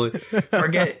Wyatt family.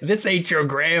 Forget this ain't your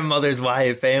grandmother's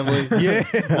Wyatt family. Yeah.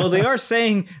 Well, they are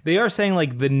saying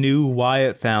like the new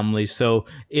Wyatt family, so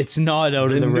it's not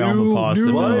out of the realm of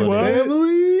possibility. Wyatt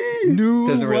family.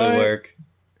 Doesn't really work.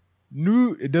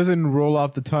 New. It doesn't roll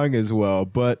off the tongue as well.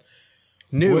 But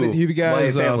New. what did you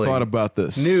guys thought about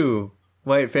this? New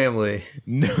White family.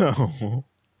 No,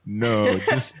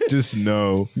 just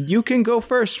no. You can go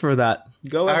first for that.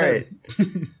 Go ahead. All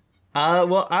right.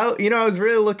 Well, I was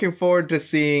really looking forward to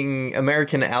seeing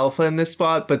American Alpha in this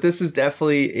spot, but this is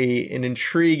definitely an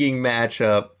intriguing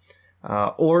matchup.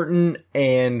 Orton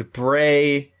and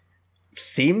Bray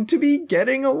seem to be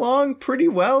getting along pretty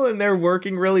well, and they're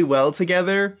working really well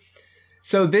together.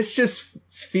 So this just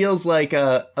feels like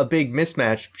a big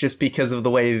mismatch just because of the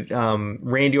way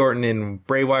Randy Orton and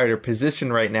Bray Wyatt are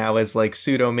positioned right now as like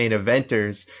pseudo main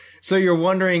eventers. So you're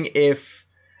wondering if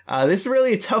this is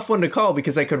really a tough one to call,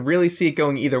 because I could really see it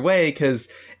going either way, because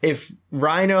if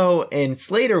Rhino and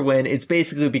Slater win, it's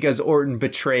basically because Orton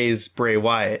betrays Bray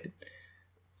Wyatt.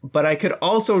 But I could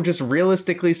also just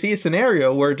realistically see a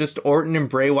scenario where just Orton and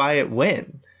Bray Wyatt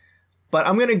win. But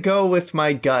I'm going to go with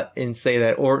my gut and say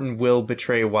that Orton will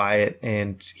betray Wyatt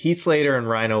and Heath Slater and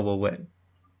Rhino will win.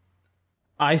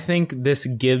 I think this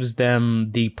gives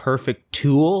them the perfect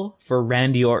tool for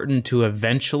Randy Orton to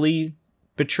eventually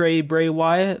betray Bray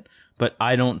Wyatt, but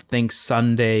I don't think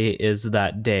Sunday is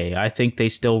that day. I think they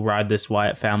still ride this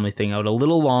Wyatt family thing out a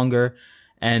little longer,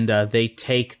 and they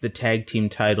take the tag team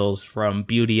titles from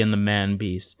Beauty and the Man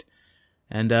Beast.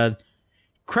 And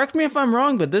correct me if I'm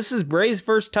wrong, but this is Bray's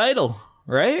first title,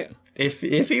 right? If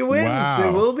he wins,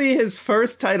 It will be his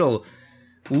first title.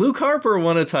 Luke Harper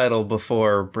won a title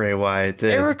before Bray Wyatt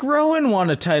did. Eric Rowan won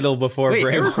a title before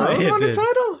Bray Eric Wyatt Rowan won a did.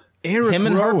 title? Him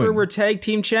and Harper were tag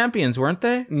team champions, weren't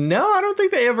they? No, I don't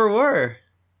think they ever were.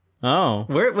 Oh.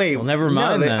 Well, never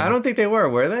mind then. I don't think they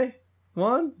were they?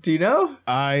 Juan, do you know?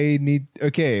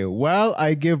 Okay, well,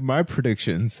 I give my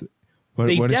predictions.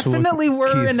 They definitely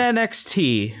were in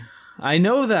NXT. I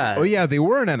know that. Oh yeah, they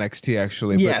were in NXT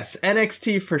actually. Yes,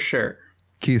 NXT for sure.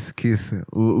 Keith,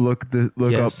 look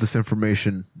up this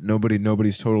information.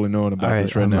 Nobody's totally knowing about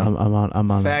this right now.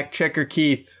 I'm on. Fact checker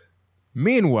Keith.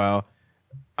 Meanwhile,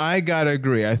 I gotta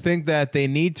agree. I think that they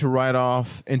need to ride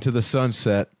off into the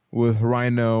sunset with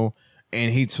Rhino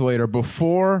and Heath Slater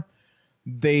before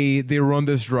they run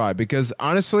this dry. Because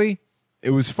honestly,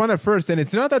 it was fun at first, and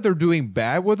it's not that they're doing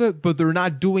bad with it, but they're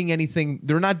not doing anything.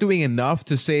 They're not doing enough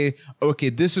to say, okay,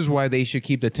 this is why they should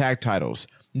keep the tag titles.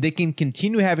 They can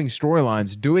continue having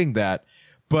storylines doing that,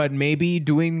 but maybe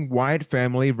doing Wyatt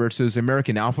family versus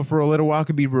American Alpha for a little while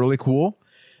could be really cool.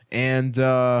 And,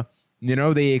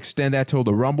 they extend that till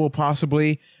the Rumble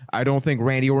possibly. I don't think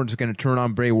Randy Orton's going to turn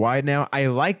on Bray Wyatt now. I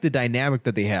like the dynamic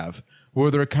that they have,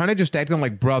 where they're kind of just acting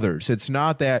like brothers. It's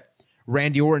not that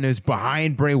Randy Orton is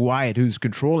behind Bray Wyatt who's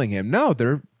controlling him. No,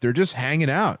 they're just hanging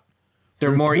out.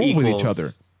 They're more cool equals with each other.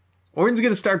 Orton's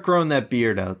going to start growing that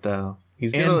beard out, though.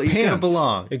 He's gonna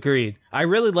belong. Agreed. I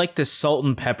really like this salt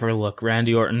and pepper look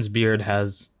Randy Orton's beard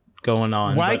has going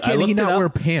on. Why can't he not wear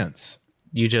pants?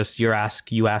 You ask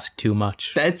too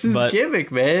much. That's his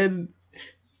gimmick, man.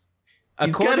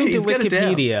 According to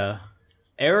Wikipedia,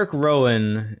 Eric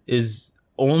Rowan is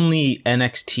only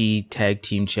NXT Tag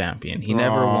Team Champion. He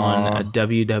never won a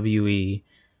WWE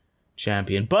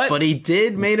champion. But he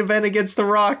did main event against The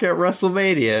Rock at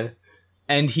WrestleMania.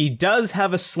 And he does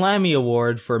have a Slammy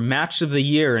Award for Match of the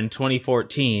Year in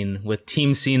 2014 with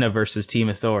Team Cena versus Team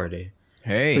Authority.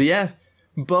 Hey. So yeah,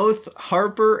 both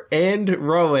Harper and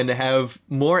Rowan have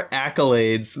more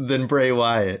accolades than Bray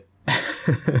Wyatt.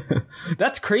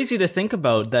 That's crazy to think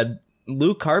about, that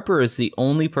Luke Harper is the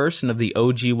only person of the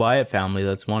OG Wyatt family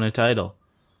that's won a title.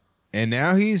 And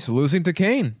now he's losing to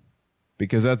Kane,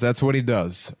 because that's what he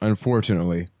does,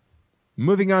 unfortunately.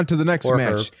 Moving on to the next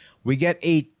match, we get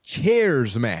a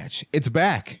chairs match. It's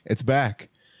back.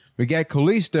 We got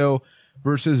Kalisto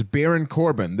versus Baron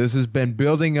Corbin. This has been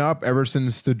building up ever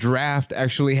since the draft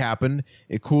actually happened.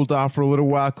 It cooled off for a little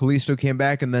while. Kalisto came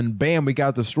back, and then bam, we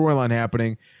got the storyline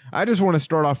happening. I just want to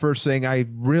start off first saying I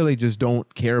really just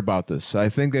don't care about this. I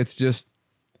think it's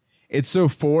so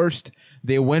forced.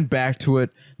 They went back to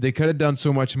it. They could have done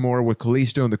so much more with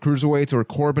Kalisto and the Cruiserweights, or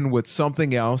Corbin with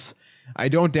something else. I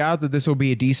don't doubt that this will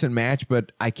be a decent match,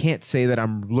 but I can't say that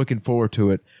I'm looking forward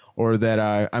to it, or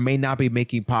that I may not be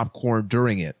making popcorn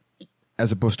during it as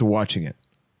opposed to watching it.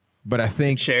 But I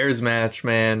think chairs match,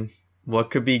 man. What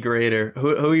could be greater?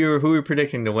 Who are you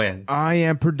predicting to win?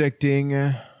 I'm predicting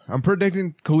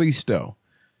Kalisto.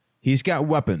 He's got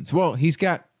weapons. Well, he's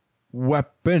got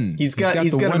weapon. He's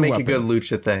gonna make a good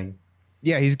lucha thing.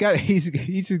 Yeah, he's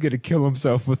just gonna kill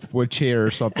himself with a chair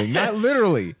or something. Not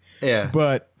literally. Yeah.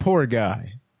 But poor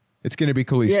guy. It's going to be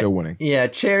Kalisto winning. Yeah,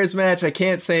 chairs match. I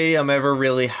can't say I'm ever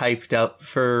really hyped up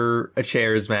for a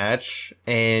chairs match.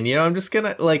 And, you know, I'm just going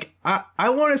to, like, I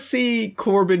want to see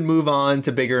Corbin move on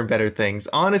to bigger and better things.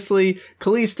 Honestly,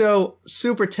 Kalisto,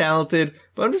 super talented,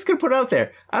 but I'm just going to put it out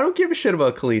there. I don't give a shit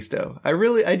about Kalisto.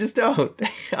 I just don't.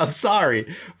 I'm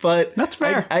sorry, but that's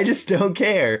fair. I just don't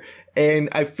care. And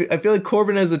I feel like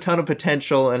Corbin has a ton of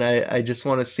potential, and I just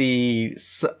want to see,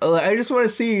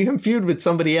 him feud with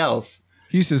somebody else.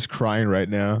 He's just crying right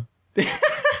now.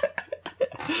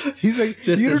 He's like,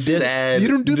 just you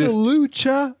don't do the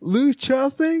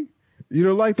lucha thing? You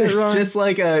don't like that, There's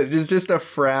Ryan? There's just a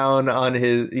frown on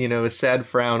his, you know, a sad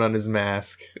frown on his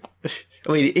mask.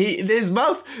 Wait, his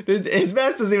mask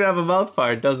doesn't even have a mouth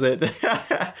part, does it?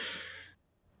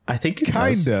 I think it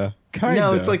kinda.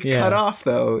 No, it's like cut off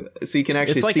though, so you can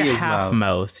actually see his mouth. Half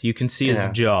mouth. You can see his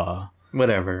jaw.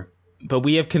 Whatever. But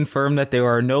we have confirmed that there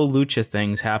are no lucha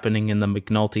things happening in the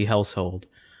McNulty household.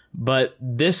 But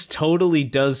this totally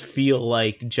does feel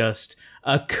like just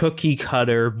a cookie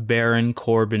cutter Baron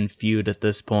Corbin feud at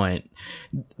this point.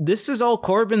 This is all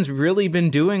Corbin's really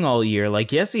been doing all year.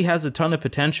 Like, yes, he has a ton of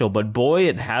potential, but boy,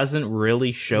 it hasn't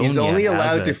really shown. He's only yet,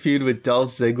 allowed to feud with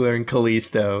Dolph Ziggler and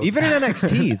Kalisto. Even in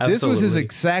NXT, this was his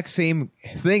exact same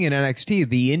thing in NXT.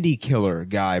 The indie killer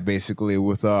guy, basically,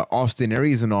 with Austin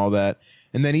Aries and all that.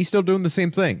 And then he's still doing the same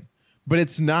thing. But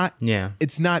it's not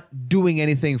doing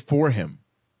anything for him.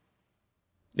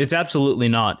 It's absolutely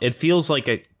not. It feels like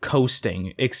a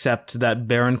coasting, except that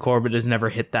Baron Corbin has never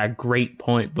hit that great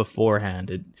point beforehand.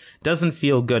 It doesn't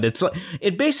feel good. It's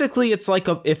like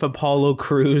if Apollo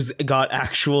Crews got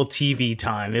actual TV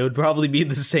time. It would probably be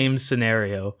the same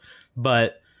scenario.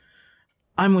 But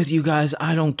I'm with you guys.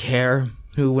 I don't care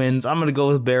who wins. I'm going to go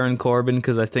with Baron Corbin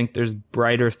because I think there's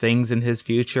brighter things in his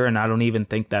future, and I don't even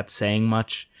think that's saying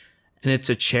much. And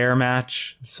it's a chair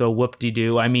match, so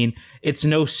whoop-de-doo. I mean, it's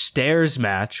no stairs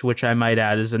match, which I might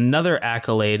add is another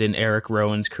accolade in Eric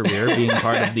Rowan's career, being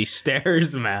part of the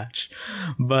stairs match.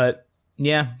 But,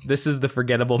 yeah, this is the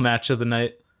forgettable match of the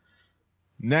night.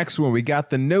 Next one, we got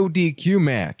the no DQ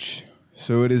match.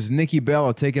 So it is Nikki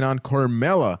Bella taking on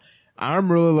Carmella.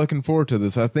 I'm really looking forward to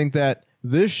this. I think that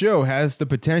this show has the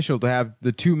potential to have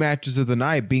the two matches of the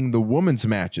night being the women's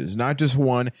matches, not just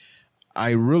one.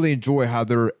 I really enjoy how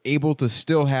they're able to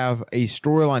still have a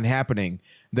storyline happening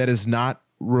that is not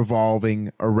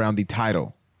revolving around the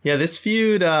title. Yeah, this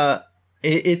feud,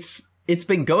 it's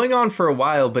been going on for a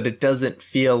while, but it doesn't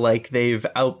feel like they've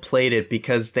outplayed it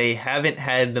because they haven't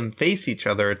had them face each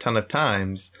other a ton of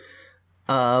times.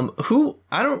 I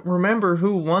don't remember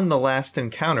who won the last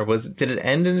encounter. Did it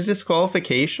end in a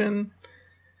disqualification?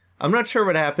 I'm not sure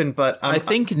what happened, but I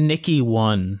think Nikki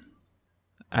won.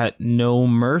 At No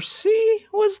Mercy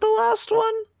was the last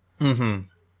one? Mm-hmm.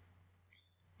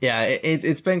 Yeah,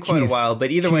 it's been quite a while,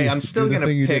 but either way, I'm still going to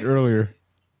pick... you did earlier.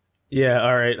 Yeah,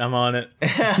 all right, I'm on it.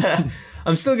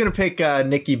 I'm still going to pick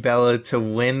Nikki Bella to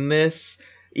win this.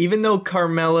 Even though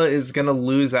Carmella is going to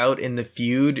lose out in the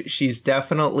feud, she's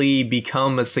definitely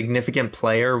become a significant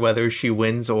player, whether she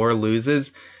wins or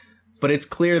loses. But it's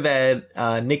clear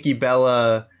that Nikki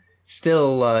Bella...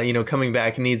 still, coming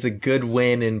back needs a good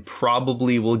win and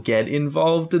probably will get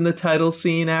involved in the title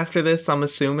scene after this, I'm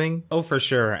assuming. Oh, for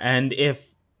sure. And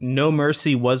if No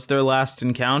Mercy was their last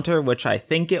encounter, which I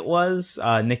think it was,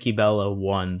 Nikki Bella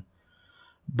won.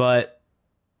 But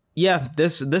yeah,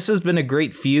 this has been a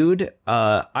great feud.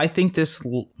 I think this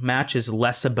match is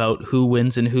less about who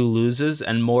wins and who loses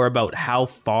and more about how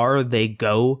far they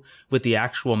go with the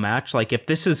actual match. Like if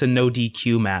this is a no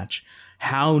DQ match,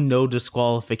 how no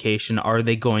disqualification are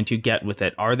they going to get with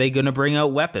it? Are they going to bring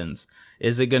out weapons?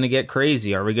 Is it going to get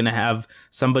crazy? Are we going to have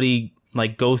somebody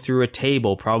like go through a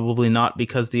table? Probably not,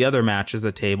 because the other match is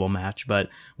a table match, but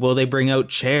will they bring out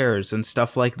chairs and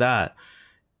stuff like that?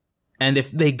 And if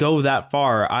they go that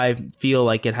far, I feel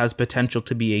like it has potential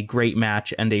to be a great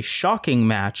match and a shocking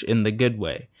match in the good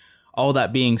way. All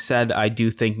that being said, I do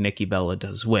think Nikki Bella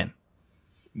does win.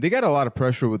 They got a lot of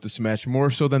pressure with this match, more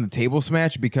so than the tables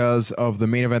match because of the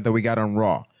main event that we got on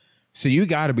Raw. So you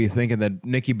got to be thinking that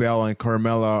Nikki Bella and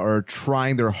Carmella are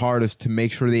trying their hardest to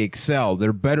make sure they excel.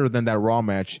 They're better than that Raw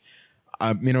match.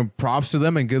 Props to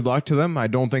them and good luck to them. I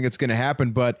don't think it's going to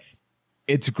happen, but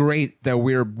it's great that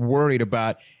we're worried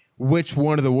about which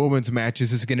one of the women's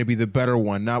matches is going to be the better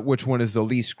one, not which one is the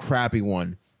least crappy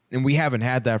one. And we haven't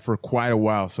had that for quite a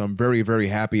while, so I'm very, very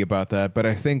happy about that. But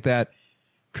I think that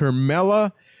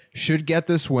Carmella should get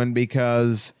this win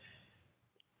because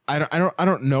I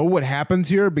don't know what happens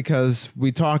here, because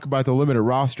we talk about the limited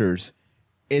rosters.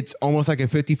 It's almost like a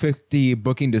 50-50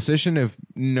 booking decision. If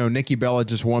Nikki Bella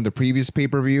just won the previous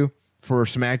pay-per-view, for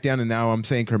SmackDown, and now I'm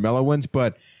saying Carmella wins.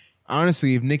 But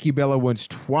honestly, if Nikki Bella wins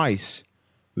twice,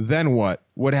 then what?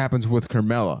 What happens with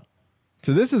Carmella?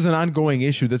 So this is an ongoing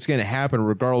issue that's going to happen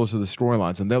regardless of the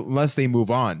storylines, unless they move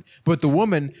on. But the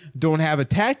women don't have a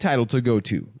tag title to go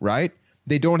to, right?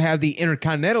 They don't have the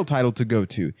Intercontinental title to go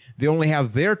to. They only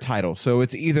have their title. So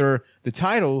it's either the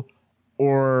title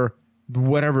or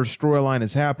whatever storyline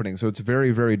is happening. So it's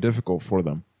very, very difficult for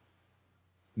them.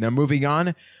 Now moving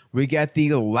on, we get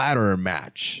the ladder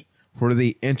match for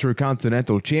the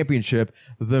Intercontinental Championship.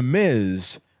 The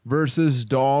Miz versus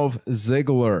Dolph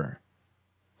Ziggler.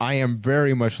 I am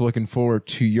very much looking forward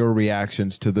to your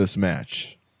reactions to this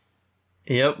match.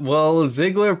 Yep, well,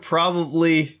 Ziggler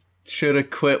probably should have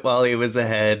quit while he was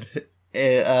ahead.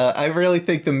 I really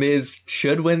think The Miz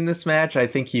should win this match. I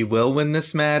think he will win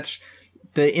this match.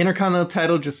 The Intercontinental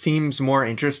title just seems more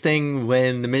interesting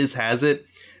when The Miz has it.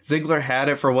 Ziggler had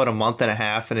it for, a month and a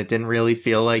half, and it didn't really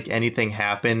feel like anything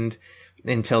happened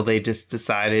until they just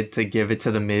decided to give it to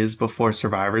The Miz before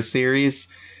Survivor Series.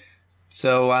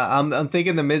 So I'm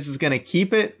thinking The Miz is going to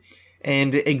keep it.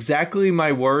 And exactly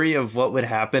my worry of what would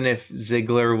happen if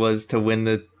Ziggler was to win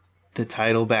the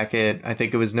title back at, I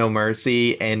think it was No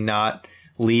Mercy, and not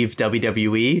leave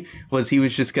WWE, was he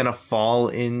was just going to fall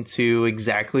into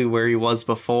exactly where he was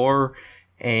before,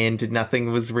 and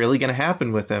nothing was really going to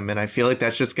happen with him. And I feel like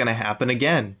that's just going to happen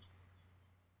again.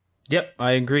 Yep,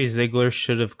 I agree. Ziggler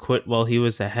should have quit while he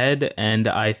was ahead, and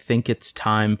I think it's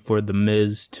time for The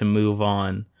Miz to move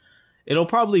on. It'll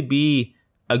probably be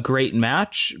a great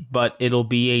match, but it'll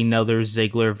be another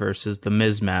Ziggler versus The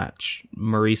Miz match.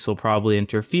 Maurice will probably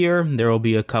interfere. There will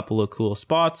be a couple of cool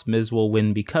spots. Miz will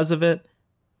win because of it.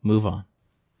 Move on.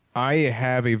 I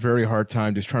have a very hard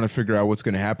time just trying to figure out what's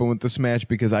going to happen with this match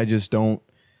because I don't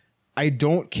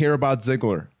care about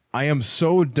Ziggler. I am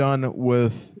so done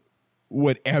with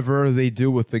whatever they do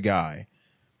with the guy.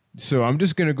 So I'm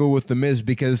just going to go with The Miz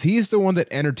because he's the one that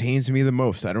entertains me the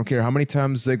most. I don't care how many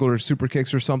times Ziggler super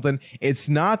kicks or something. It's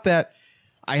not that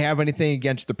I have anything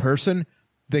against the person.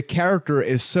 The character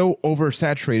is so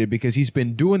oversaturated because he's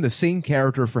been doing the same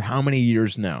character for how many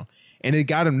years now. And it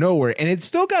got him nowhere. And it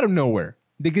still got him nowhere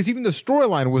because even the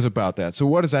storyline was about that. So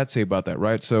what does that say about that,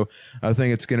 right? So I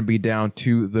think it's going to be down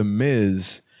to The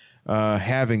Miz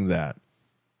having that.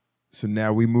 So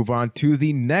now we move on to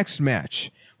the next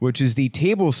match, which is the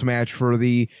tables match for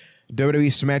the WWE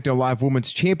SmackDown Live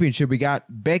Women's Championship. We got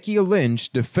Becky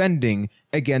Lynch defending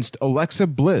against Alexa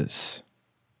Bliss.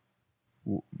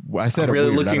 I said I'm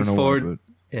really it weird. looking forward. Why,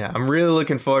 Yeah, I'm really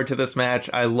looking forward to this match.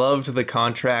 I loved the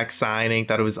contract signing.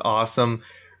 Thought it was awesome.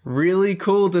 Really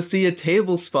cool to see a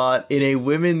table spot in a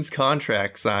women's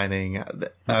contract signing.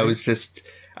 Mm-hmm.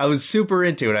 I was super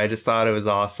into it. I just thought it was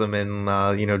awesome.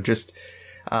 And,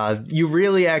 you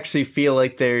really actually feel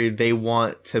like they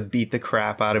want to beat the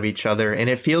crap out of each other, and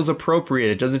it feels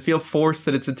appropriate. It doesn't feel forced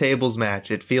that it's a tables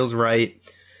match. It feels right.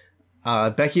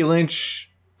 Becky Lynch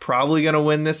probably going to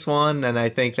win this one, and I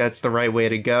think that's the right way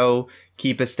to go.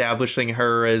 Keep establishing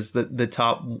her as the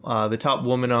top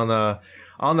woman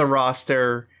on the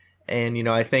roster. And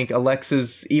I think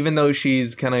Alexa's, even though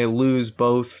she's gonna lose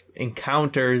both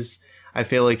encounters, I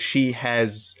feel like she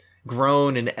has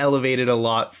grown and elevated a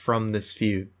lot from this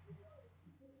feud.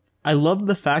 I love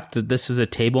the fact that this is a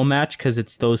table match because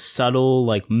it's those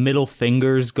subtle, middle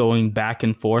fingers going back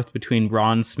and forth between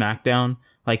Raw and SmackDown.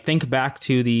 Think back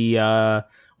to the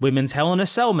women's Hell in a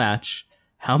Cell match.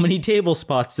 How many table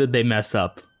spots did they mess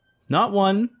up? Not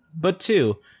one, but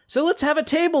two. So let's have a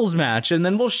tables match, and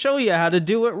then we'll show you how to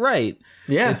do it right.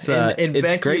 Yeah, and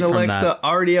Becky and Alexa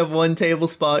already have one table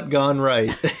spot gone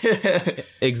right.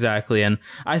 Exactly, and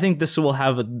I think this will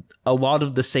have a lot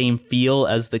of the same feel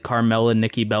as the Carmella and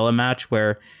Nikki Bella match,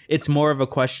 where it's more of a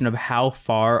question of how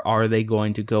far are they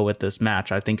going to go with this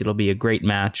match. I think it'll be a great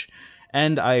match,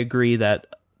 and I agree that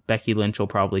Becky Lynch will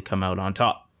probably come out on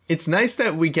top. It's nice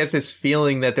that we get this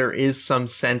feeling that there is some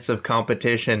sense of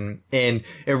competition, and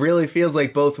it really feels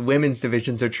like both women's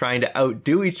divisions are trying to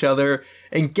outdo each other.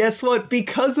 And guess what?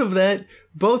 Because of that,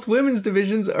 both women's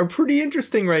divisions are pretty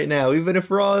interesting right now, even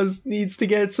if Raw needs to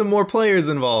get some more players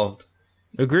involved.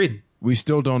 Agreed. We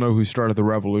still don't know who started the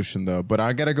revolution, though, but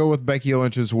I got to go with Becky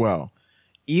Lynch as well.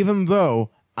 Even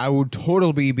though I would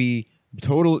totally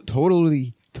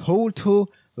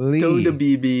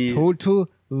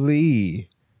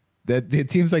that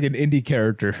it seems like an indie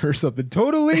character or something.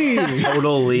 Totally.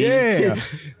 Yeah.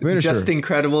 Just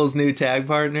Incredible's new tag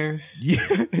partner.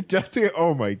 Yeah. Justin.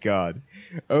 Oh my God.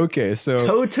 Okay. So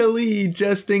totally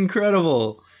Just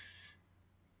Incredible.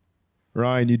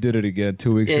 Ryan, you did it again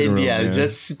 2 weeks in a row. Yeah. Man.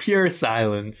 Just pure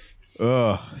silence.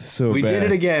 Ugh, so we bad. We did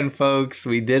it again, folks.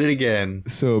 We did it again.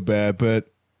 So bad,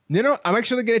 but you know, I'm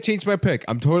actually going to change my pick.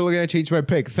 I'm totally going to change my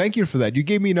pick. Thank you for that. You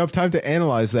gave me enough time to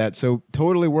analyze that, so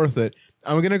totally worth it.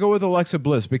 I'm going to go with Alexa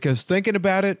Bliss because thinking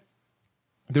about it,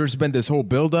 there's been this whole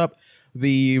build-up.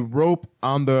 The rope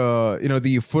on the, you know,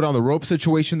 the foot on the rope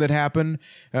situation that happened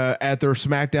at their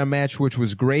SmackDown match, which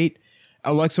was great.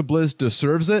 Alexa Bliss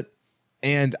deserves it.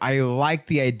 And I like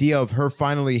the idea of her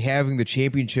finally having the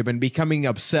championship and becoming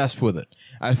obsessed with it.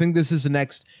 I think this is the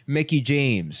next Mickie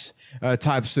James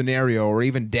type scenario, or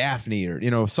even Daphne, or, you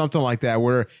know, something like that,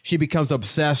 where she becomes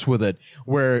obsessed with it,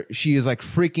 where she is like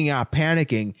freaking out,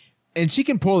 panicking, and she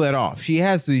can pull that off. She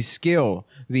has the skill,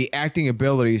 the acting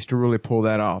abilities to really pull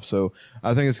that off. So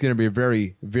I think it's going to be a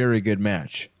very, very good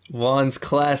match. Juan's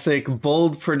classic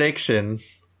bold prediction.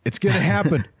 It's going to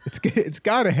happen. It's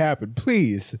got to happen.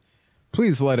 Please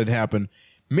let it happen.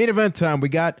 Main event time. We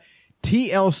got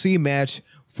TLC match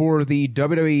for the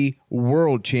WWE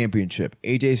World Championship.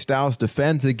 AJ Styles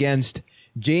defends against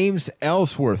James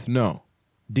Ellsworth. No,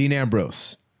 Dean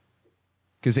Ambrose.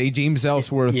 Because James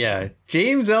Ellsworth. Yeah,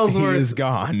 James Ellsworth is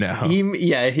gone now.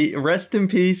 He rest in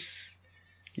peace.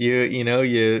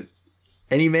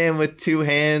 Any man with two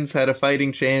hands had a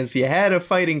fighting chance. You had a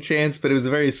fighting chance, but it was a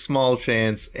very small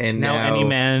chance. And now any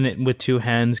man with two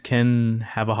hands can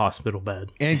have a hospital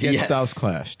bed and get Styles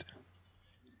clashed.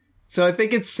 So I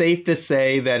think it's safe to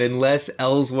say that unless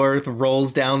Ellsworth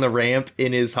rolls down the ramp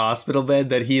in his hospital bed,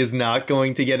 that he is not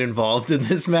going to get involved in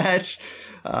this match.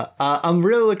 I'm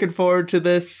really looking forward to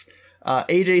this.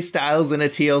 AJ Styles in a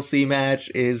TLC match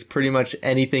is pretty much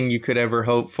anything you could ever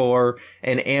hope for,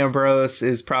 and Ambrose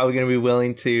is probably going to be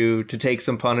willing to take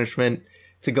some punishment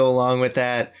to go along with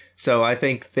that. So I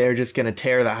think they're just going to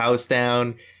tear the house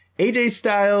down. AJ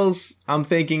Styles, I'm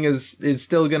thinking he's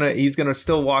gonna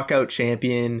still walk out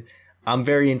champion. I'm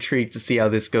very intrigued to see how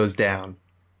this goes down.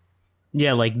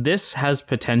 Yeah, like this has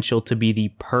potential to be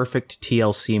the perfect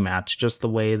TLC match, just the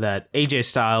way that AJ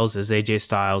Styles is AJ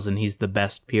Styles and he's the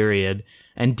best, period.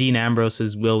 And Dean Ambrose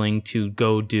is willing to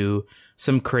go do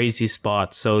some crazy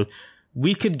spots. So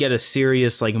we could get a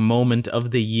serious like moment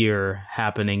of the year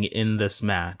happening in this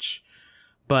match.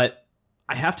 But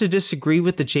I have to disagree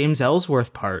with the James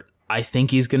Ellsworth part. I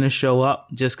think he's going to show up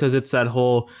just because it's that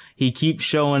whole he keeps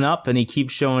showing up and he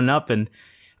keeps showing up, and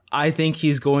I think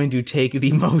he's going to take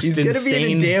the most insane bump. He's going to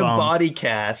be in a damn body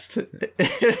cast.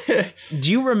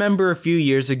 Do you remember a few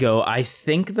years ago, I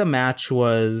think the match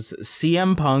was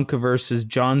CM Punk versus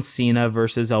John Cena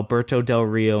versus Alberto Del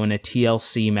Rio in a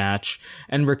TLC match,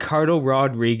 and Ricardo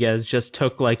Rodriguez just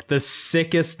took like the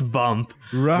sickest bump.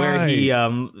 Where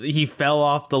he fell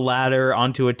off the ladder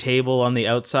onto a table on the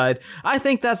outside. I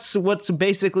think that's what's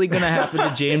basically going to happen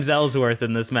to James Ellsworth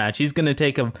in this match. He's going to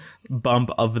take a bump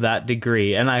of that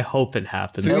degree, and I hope it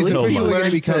happens. So he's officially going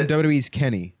to become WWE's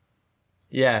Kenny.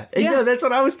 Yeah, that's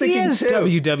what I was thinking too.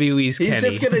 WWE's Kenny. He's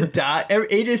just going to die.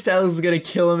 AJ Styles is going to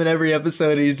kill him in every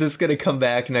episode, and he's just going to come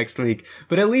back next week.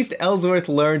 But at least Ellsworth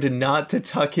learned not to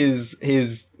tuck his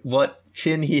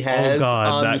chin he has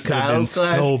on the Styles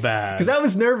clash. So bad. Because I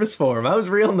was nervous for him. I was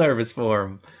real nervous for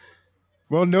him.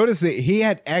 Well, notice that he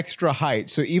had extra height,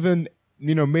 so even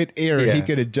mid-air he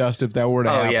could adjust if that were to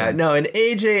happen. Oh yeah, no, and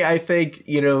AJ, I think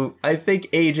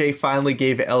AJ finally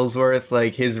gave Ellsworth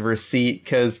like his receipt,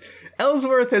 because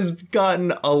Ellsworth has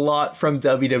gotten a lot from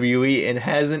WWE and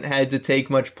hasn't had to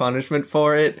take much punishment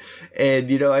for it.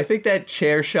 And, I think that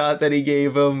chair shot that he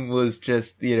gave him was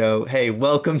just, hey,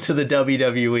 welcome to the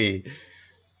WWE.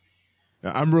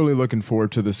 I'm really looking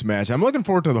forward to this match. I'm looking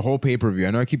forward to the whole pay-per-view.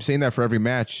 I know I keep saying that for every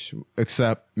match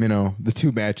except, the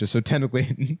two matches. So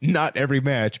technically not every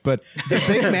match, but the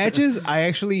big matches I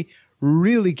actually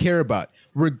really care about,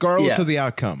 regardless of the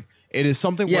outcome. It is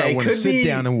something where I want to sit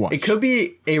down and watch. It could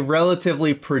be a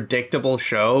relatively predictable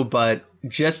show, but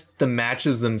just the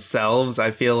matches themselves,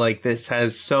 I feel like this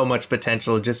has so much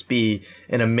potential to just be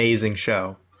an amazing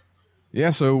show. Yeah,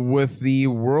 so with the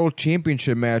World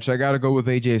Championship match, I got to go with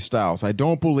AJ Styles. I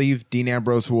don't believe Dean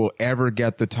Ambrose will ever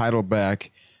get the title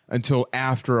back until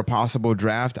after a possible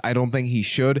draft. I don't think he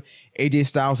should. AJ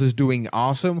Styles is doing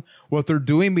awesome. What they're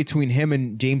doing between him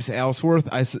and James Ellsworth,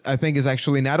 I think, is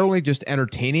actually not only just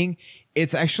entertaining,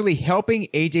 it's actually helping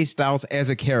AJ Styles as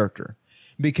a character,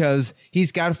 because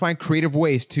he's got to find creative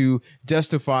ways to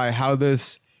justify how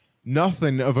this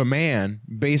nothing of a man,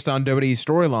 based on WWE's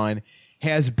storyline,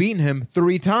 has beaten him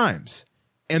 3 times.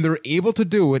 And they're able to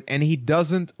do it, and he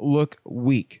doesn't look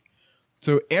weak.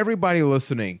 So everybody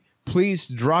listening, Please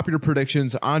drop your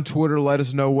predictions on Twitter. Let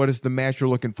us know what is the match you're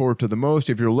looking forward to the most.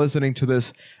 If you're listening to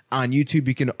this on YouTube,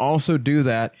 you can also do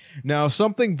that. Now,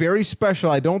 something very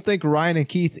special. I don't think Ryan and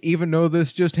Keith even know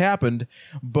this just happened,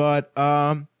 but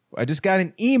I just got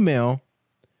an email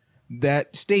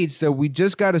that states that we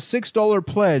just got a $6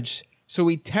 pledge, so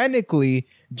we technically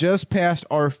just passed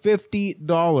our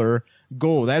 $50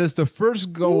 goal. That is the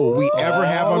first goal we ever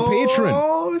have on Patreon.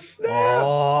 Oh, snap.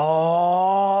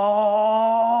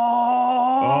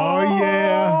 Oh,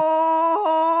 yeah.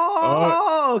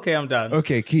 Oh, okay, I'm done.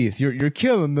 Okay, Keith, you're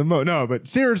killing the No, but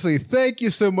seriously, thank you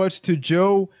so much to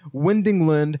Joe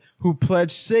Windingland, who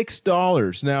pledged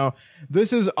 $6. Now,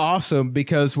 this is awesome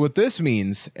because what this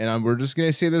means, and we're just going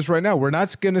to say this right now, we're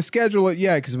not going to schedule it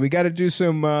yet because we got to do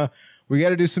some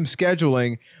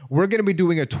scheduling. We're going to be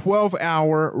doing a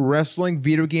 12-hour wrestling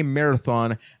video game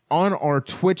marathon on our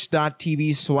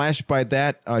twitch.tv/Byte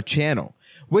That channel.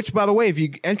 Which, by the way, if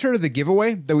you enter the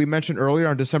giveaway that we mentioned earlier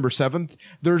on December 7th,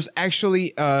 there's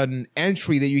actually an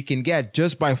entry that you can get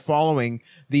just by following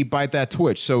the Byte That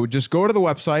Twitch. So just go to the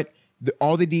website.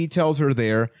 All the details are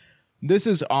there. This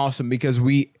is awesome because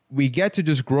we get to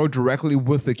just grow directly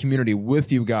with the community,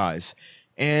 with you guys.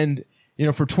 And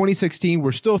for 2016,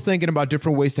 we're still thinking about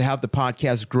different ways to have the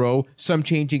podcast grow. Some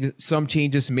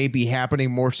changes may be happening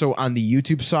more so on the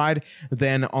YouTube side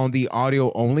than on the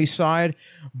audio only side.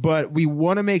 But we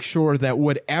want to make sure that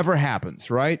whatever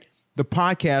happens, right? The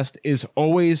podcast is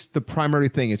always the primary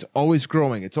thing. It's always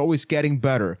growing. It's always getting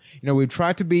better. We've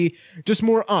tried to be just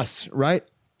more us, right?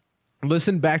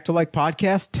 Listen back to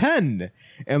podcast 10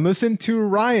 and listen to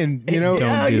Ryan,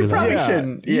 you probably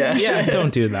shouldn't. Yeah,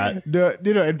 don't do that.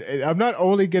 I'm not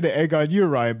only going to egg on you,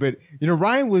 Ryan, but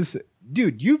Ryan was,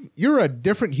 dude, you're a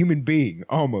different human being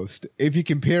almost. If you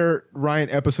compare Ryan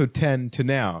episode 10 to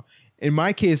now. In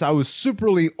my case, I was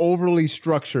superly overly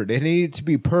structured. It needed to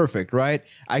be perfect, right?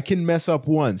 I can mess up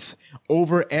once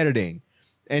over editing.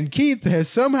 And Keith has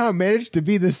somehow managed to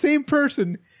be the same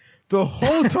person the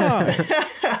whole time.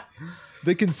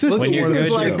 The consistent when you're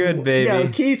good, you're good, baby. Yeah,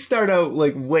 Keith started out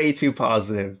way too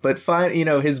positive, but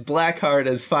his black heart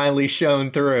has finally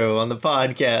shown through on the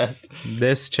podcast.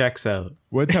 This checks out.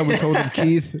 One time we told him,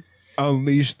 Keith,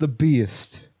 unleash the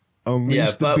beast.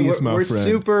 Unleash the beast, my friend. We're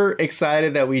super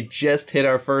excited that we just hit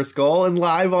our first goal and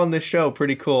live on the show.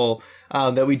 Pretty cool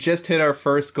that we just hit our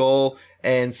first goal,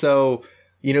 and so.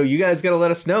 You guys got to let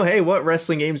us know, hey, what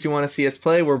wrestling games you want to see us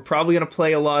play. We're probably going to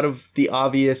play a lot of the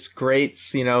obvious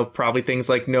greats, probably things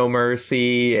like No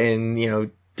Mercy and,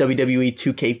 WWE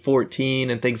 2K14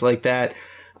 and things like that.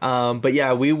 But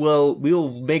yeah, we will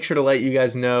make sure to let you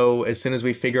guys know as soon as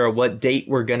we figure out what date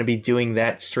we're going to be doing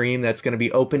that stream. That's going to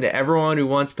be open to everyone who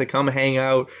wants to come hang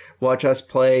out, watch us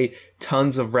play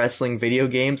tons of wrestling video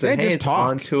games. And just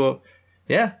talk.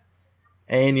 Yeah.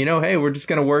 And, hey, we're just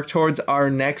going to work towards our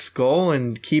next goal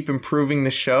and keep improving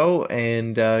the show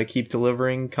and keep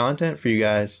delivering content for you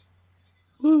guys.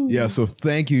 Woo. Yeah, so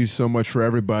thank you so much for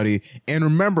everybody. And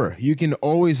remember, you can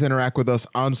always interact with us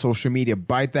on social media.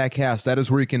 Byte That Cast. That is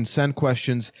where you can send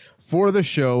questions for the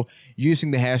show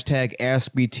using the hashtag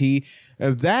AskBT.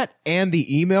 That and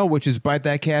the email, which is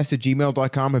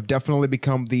bytethatcast@gmail.com, have definitely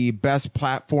become the best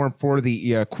platform for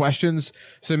the questions.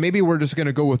 So maybe we're just going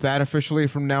to go with that officially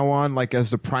from now on, as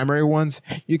the primary ones.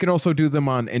 You can also do them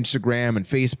on Instagram and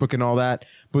Facebook and all that.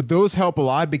 But those help a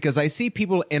lot because I see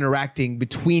people interacting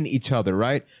between each other,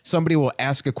 right? Somebody will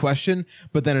ask a question,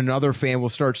 but then another fan will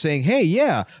start saying, hey,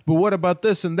 yeah, but what about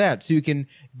this and that? So you can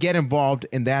get involved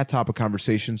in that type of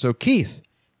conversation. So Keith,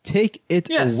 take it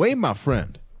away, my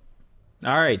friend.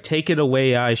 All right, take it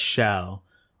away, I shall.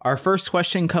 Our first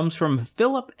question comes from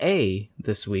Philip A.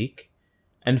 this week.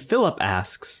 And Philip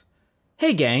asks,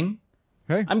 hey, gang.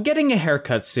 Hey. I'm getting a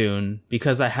haircut soon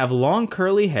because I have long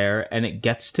curly hair and it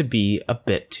gets to be a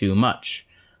bit too much.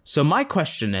 So my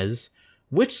question is,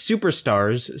 which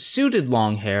superstars suited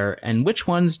long hair and which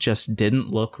ones just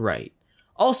didn't look right?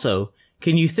 Also,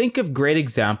 can you think of great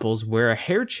examples where a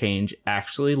hair change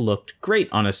actually looked great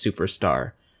on a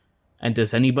superstar? And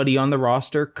does anybody on the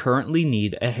roster currently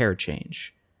need a hair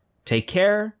change? Take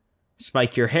care,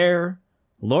 spike your hair,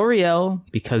 L'Oreal,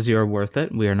 because you're worth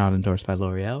it. We are not endorsed by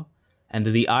L'Oreal. And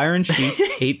the Iron Sheik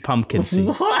ate pumpkin seed.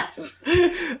 What?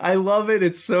 I love it.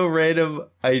 It's so random.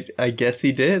 I guess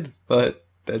he did, but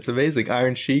that's amazing.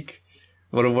 Iron Sheik,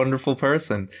 what a wonderful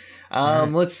person. Right.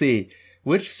 Let's see.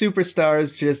 Which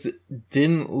superstars just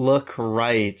didn't look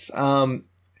right?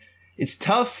 It's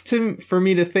tough for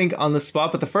me to think on the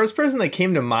spot, but the first person that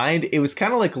came to mind, it was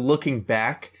kind of like looking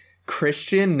back.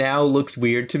 Christian now looks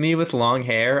weird to me with long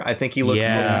hair. I think he looks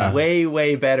way,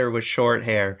 way better with short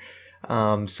hair.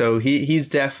 So he's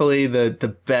definitely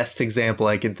the best example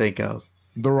I can think of.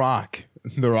 The Rock.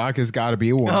 The Rock has got to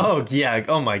be one. Oh, yeah.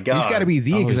 Oh, my God. He's got to be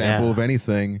the example of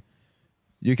anything.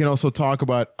 You can also talk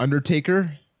about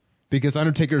Undertaker, because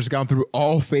Undertaker's gone through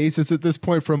all phases at this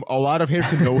point, from a lot of hair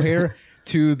to no hair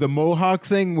to the Mohawk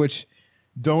thing, which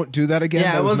don't do that again.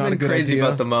 Yeah, that I was wasn't not a good crazy idea.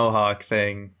 about the Mohawk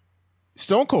thing.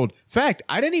 Stone Cold. Fact,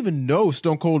 I didn't even know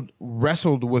Stone Cold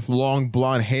wrestled with long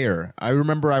blonde hair. I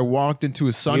remember I walked into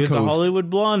a Suncoast. He was a Hollywood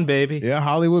blonde, baby. Yeah,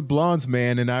 Hollywood blondes,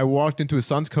 man. And I walked into a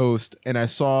Suncoast and I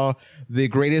saw the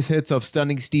greatest hits of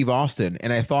Stunning Steve Austin,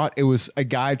 and I thought it was a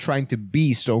guy trying to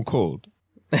be Stone Cold.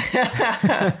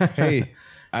 Hey,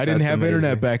 I didn't have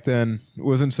internet back then. It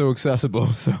wasn't so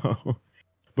accessible. So,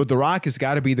 but The Rock has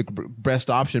got to be the best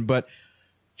option. But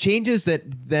changes that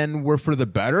then were for the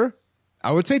better,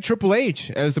 I would say Triple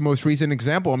H as the most recent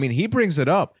example. I mean, he brings it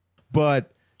up,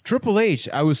 but Triple H,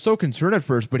 I was so concerned at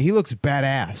first, but he looks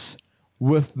badass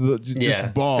with the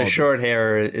just bald. The short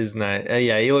hair is not.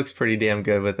 Yeah, he looks pretty damn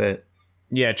good with it.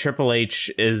 Yeah, Triple H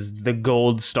is the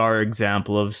gold star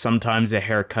example of sometimes a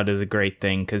haircut is a great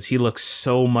thing, because he looks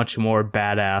so much more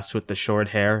badass with the short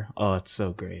hair. Oh, it's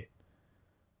so great.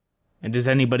 And does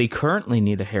anybody currently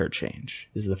need a hair change?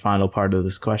 Is the final part of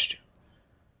this question.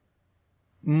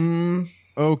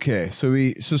 Okay, so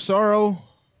Cesaro,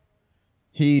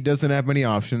 he doesn't have many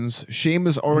options.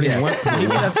 Sheamus already went through. Maybe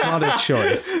that's not a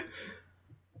choice.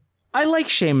 I like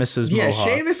Sheamus's mohawk.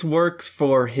 Yeah, Sheamus works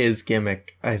for his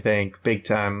gimmick, I think, big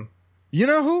time. You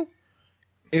know who?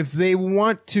 If they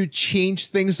want to change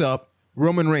things up,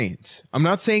 Roman Reigns. I'm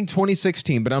not saying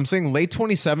 2016, but I'm saying late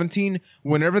 2017,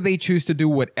 whenever they choose to do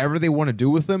whatever they want to do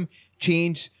with them,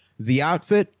 change the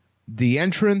outfit, the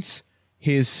entrance,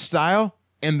 his style,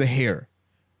 and the hair.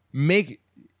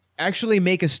 Actually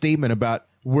make a statement about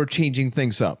we're changing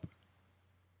things up.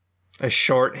 A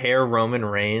short hair Roman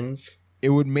Reigns? It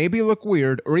would maybe look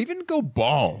weird, or even go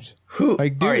bald. Who? All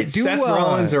right, Seth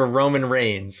Rollins or Roman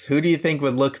Reigns? Who do you think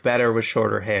would look better with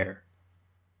shorter hair?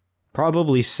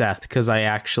 Probably Seth, because I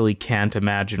actually can't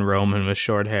imagine Roman with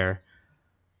short hair.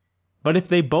 But if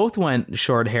they both went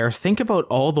short hair, think about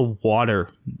all the water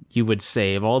you would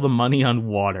save, all the money on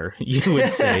water you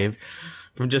would save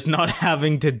from just not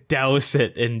having to douse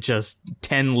it in just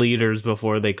 10 liters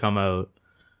before they come out.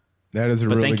 That is a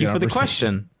really good thank you for the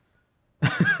question.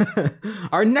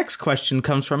 Our next question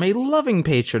comes from a loving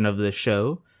patron of the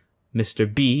show,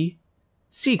 Mr. B.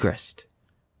 Segrist,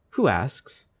 who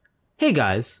asks, "Hey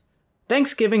guys,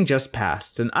 Thanksgiving just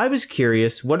passed, and I was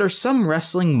curious, what are some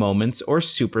wrestling moments or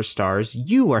superstars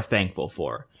you are thankful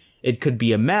for? It could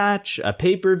be a match, a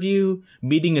pay-per-view,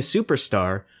 meeting a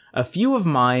superstar. A few of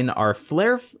mine are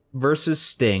Flair versus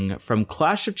Sting from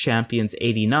Clash of Champions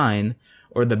 '89,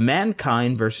 or the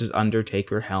Mankind versus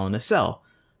Undertaker Hell in a Cell.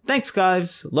 Thanks,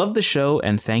 guys. Love the show,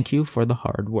 and thank you for the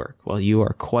hard work." Well, you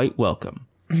are quite welcome.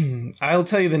 I'll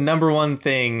tell you the number one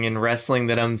thing in wrestling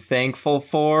that I'm thankful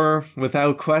for,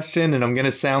 without question, and I'm going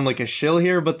to sound like a shill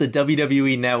here, but the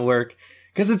WWE Network,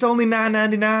 because it's only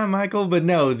 $9.99, Michael, but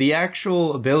no, the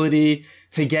actual ability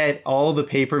to get all the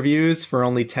pay-per-views for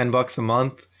only $10 a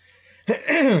month.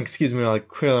 Excuse me, I'll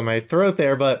clear my throat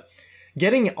there, but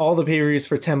getting all the pay-per-views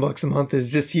for $10 a month is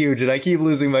just huge, and I keep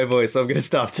losing my voice, so I'm going to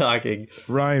stop talking.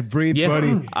 Ryan, breathe, buddy.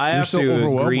 You're so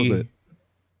overwhelmed with it.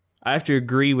 I have to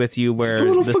agree with you where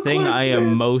the thing I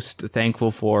am most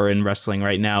thankful for in wrestling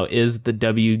right now is the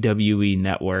WWE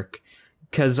Network.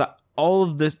 Because all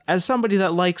of this, as somebody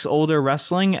that likes older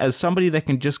wrestling, as somebody that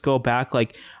can just go back,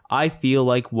 like, I feel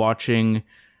like watching,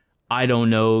 I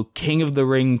don't know, King of the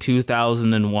Ring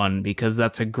 2001, because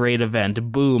that's a great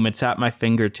event. Boom, it's at my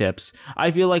fingertips.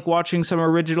 I feel like watching some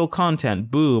original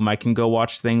content. Boom, I can go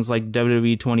watch things like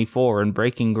WWE 24 and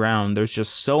Breaking Ground. There's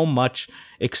just so much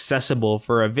accessible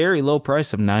for a very low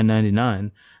price of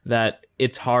 $9.99 that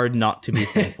it's hard not to be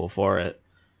thankful for it.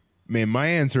 Man, my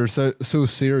answer is so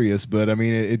serious, but I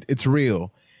mean, it's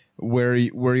real. Where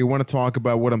you want to talk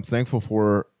about what I'm thankful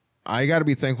for, I got to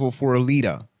be thankful for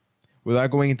Alita.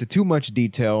 Without going into too much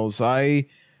details, I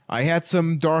had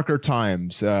some darker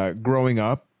times growing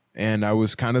up, and I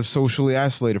was kind of socially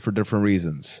isolated for different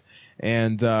reasons.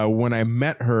 And when I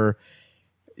met her,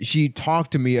 she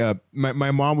talked to me.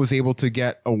 My mom was able to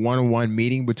get a one-on-one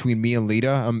meeting between me and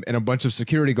Lita and a bunch of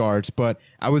security guards, but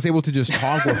I was able to just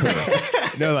talk with her.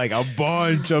 Like a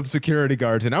bunch of security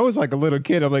guards. And I was like a little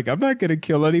kid. I'm like, I'm not going to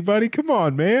kill anybody. Come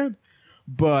on, man.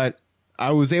 But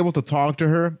I was able to talk to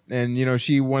her, and,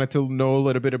 she wanted to know a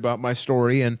little bit about my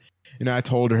story. And, I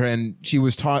told her, and she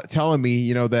was telling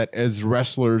me, that as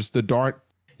wrestlers, the dark,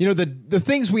 the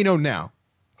things we know now,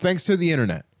 thanks to the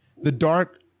internet, the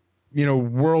dark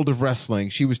world of wrestling.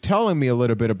 She was telling me a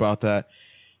little bit about that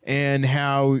and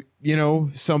how,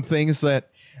 some things that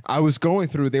I was going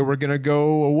through, they were going to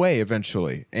go away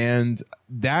eventually. And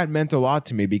that meant a lot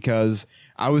to me because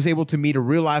I was able to meet a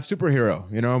real life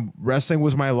superhero. Wrestling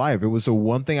was my life. It was the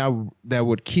one thing that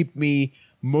would keep me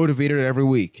motivated every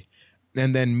week.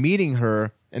 And then meeting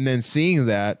her and then seeing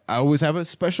that, I always have a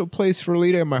special place for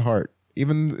Lita in my heart,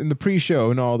 even in the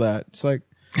pre-show and all that. It's like,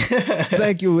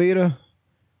 thank you, Lita.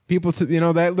 People,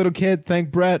 that little kid,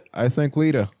 thank Brett. I thank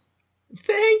Lita.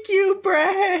 Thank you,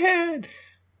 Brett.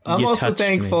 I'm also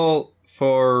thankful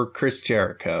for Chris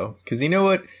Jericho, because you know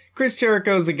what? Chris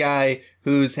Jericho is a guy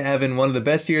who's having one of the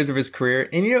best years of his career,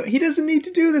 and he doesn't need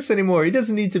to do this anymore. He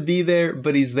doesn't need to be there,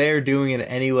 but he's there doing it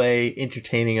anyway,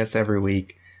 entertaining us every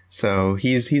week. So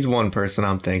he's one person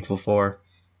I'm thankful for.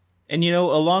 And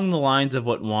along the lines of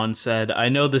what Juan said, I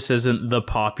know this isn't the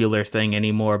popular thing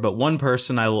anymore, but one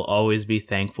person I will always be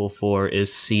thankful for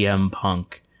is CM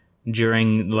Punk.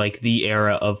 During the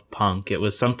era of Punk, it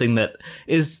was something that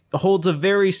holds a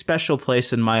very special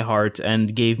place in my heart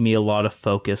and gave me a lot of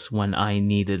focus when I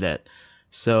needed it.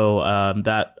 So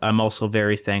that I'm also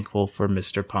very thankful for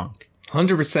Mr. Punk.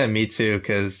 100% me too,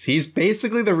 because he's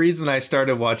basically the reason I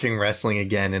started watching wrestling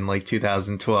again in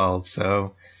 2012.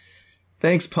 So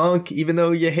thanks, Punk. Even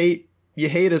though you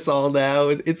hate us all now,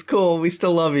 it's cool. We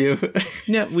still love you.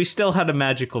 Yeah, we still had a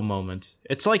magical moment.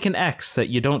 It's like an ex that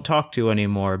you don't talk to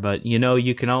anymore, but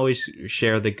you can always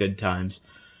share the good times.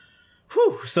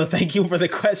 Whew, so thank you for the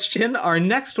question. Our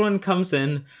next one comes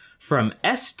in from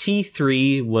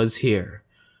ST3 Was Here,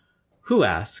 who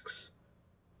asks,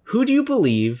 who do you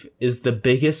believe is the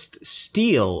biggest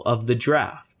steal of the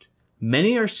draft?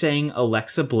 Many are saying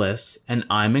Alexa Bliss, and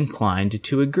I'm inclined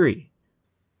to agree.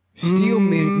 Steal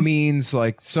means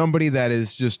somebody that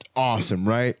is just awesome,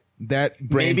 right? That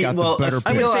brand got the better pick.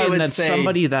 I'm saying that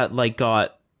somebody that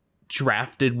got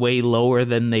drafted way lower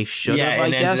than they should have, I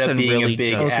guess, ended up being really a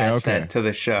big asset to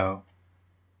the show.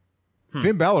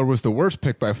 Finn Balor was the worst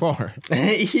pick by far.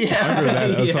 Yeah, under that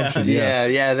assumption.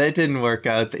 Yeah, that didn't work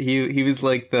out. He was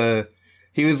like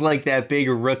that big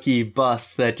rookie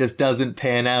bust that just doesn't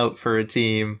pan out for a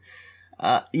team.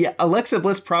 Alexa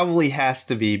Bliss probably has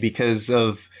to be because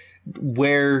of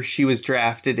where she was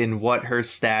drafted and what her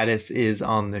status is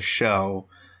on the show.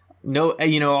 No,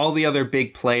 all the other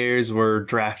big players were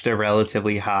drafted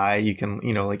relatively high. You can,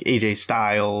 like AJ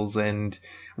Styles and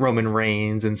Roman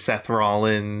Reigns and Seth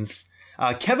Rollins.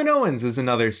 Kevin Owens is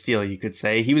another steal, you could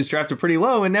say. He was drafted pretty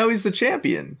low and now he's the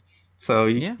champion.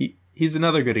 So he's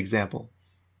another good example.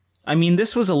 I mean,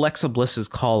 this was Alexa Bliss's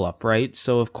call-up, right?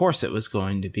 So of course it was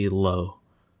going to be low.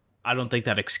 I don't think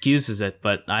that excuses it,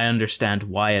 but I understand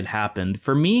why it happened.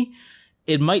 For me,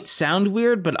 it might sound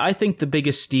weird, but I think the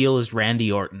biggest steal is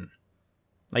Randy Orton.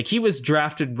 He was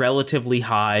drafted relatively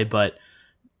high, but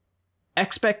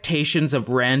expectations of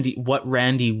what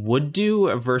Randy would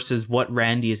do versus what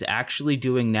Randy is actually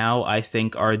doing now, I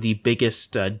think, are the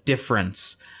biggest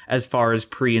difference as far as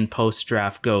pre- and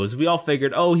post-draft goes. We all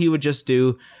figured, he would just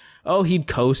he'd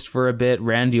coast for a bit.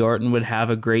 Randy Orton would have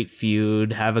a great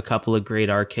feud, have a couple of great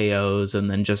RKOs, and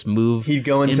then just move. He'd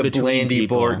go into Blandy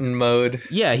Borton mode.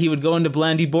 Yeah, he would go into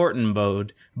Blandy Borton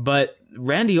mode. But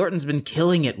Randy Orton's been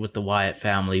killing it with the Wyatt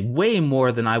family, way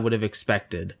more than I would have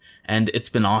expected, and it's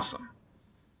been awesome.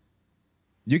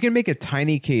 You can make a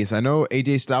tiny case. I know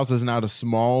AJ Styles is not a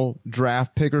small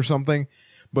draft pick or something,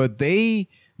 but they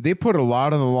put a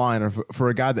lot on the line for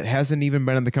a guy that hasn't even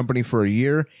been in the company for a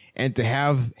year, and to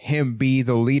have him be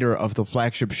the leader of the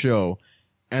flagship show,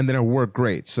 and then it worked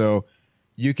great. So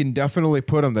you can definitely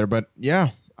put him there. But yeah,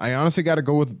 I honestly got to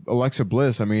go with Alexa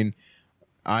Bliss. I mean,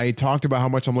 I talked about how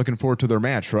much I'm looking forward to their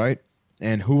match, right?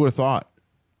 And who would have thought?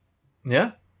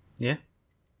 Yeah.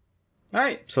 All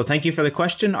right, so thank you for the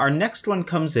question. Our next one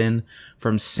comes in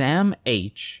from Sam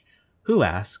H., who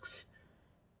asks,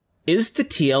 is the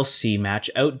TLC match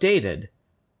outdated?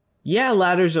 Yeah,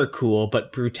 ladders are cool,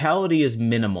 but brutality is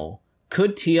minimal.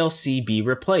 Could TLC be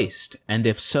replaced? And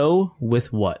if so,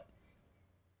 with what?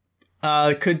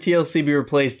 Could TLC be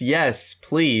replaced? Yes,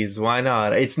 please. Why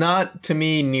not? It's not, to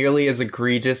me, nearly as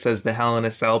egregious as the Hell in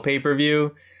a Cell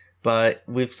pay-per-view, but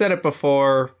we've said it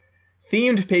before.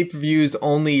 Themed pay-per-views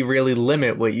only really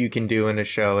limit what you can do in a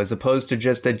show, as opposed to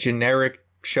just a generic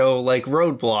show like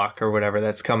Roadblock or whatever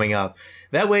that's coming up.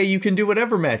 That way you can do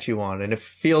whatever match you want, and if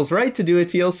it feels right to do a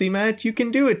TLC match, you can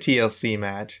do a TLC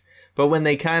match. But when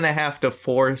they kind of have to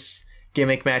force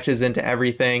gimmick matches into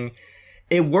everything,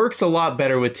 it works a lot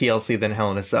better with TLC than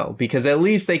Hell in a Cell, because at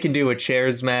least they can do a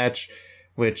chairs match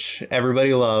which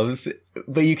everybody loves.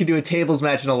 But you could do a tables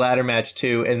match and a ladder match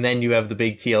too, and then you have the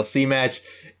big TLC match.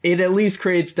 It at least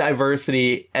creates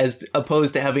diversity as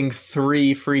opposed to having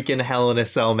 3 freaking Hell in a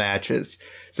Cell matches.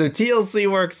 So TLC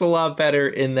works a lot better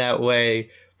in that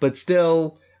way. But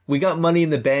still, we got Money in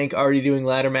the Bank already doing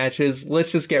ladder matches.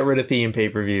 Let's just get rid of theme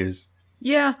pay-per-views.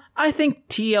 Yeah, I think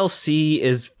TLC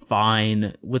is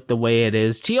fine with the way it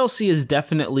is. TLC is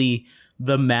definitely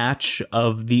the match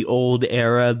of the old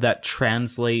era that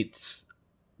translates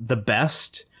the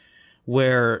best,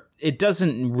 where it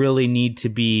doesn't really need to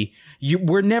be...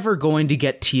 we're never going to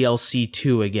get TLC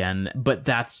 2 again, but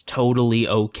that's totally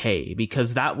okay,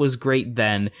 because that was great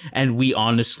then, and we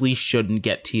honestly shouldn't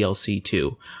get TLC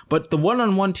 2. But the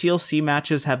one-on-one TLC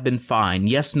matches have been fine.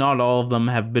 Yes, not all of them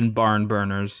have been barn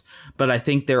burners, but I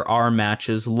think there are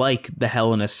matches like the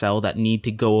Hell in a Cell that need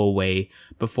to go away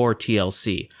before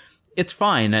TLC. It's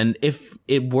fine, and if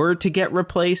it were to get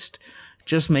replaced,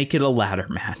 just make it a ladder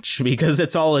match, because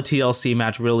it's all a TLC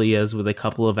match really is, with a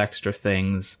couple of extra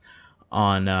things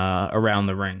on around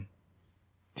the ring.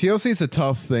 TLC is a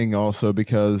tough thing also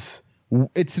because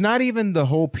it's not even the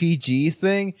whole PG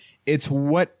thing. It's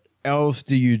what else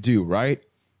do you do, right?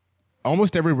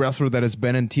 Almost every wrestler that has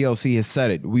been in TLC has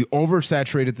said it. We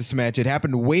oversaturated this match. It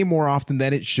happened way more often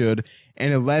than it should,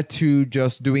 and it led to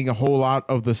just doing a whole lot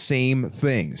of the same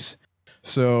things.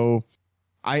 So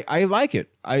I like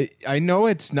it. I know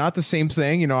it's not the same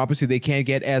thing. You know, obviously they can't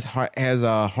get as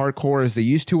hardcore as they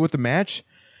used to with the match,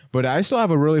 but I still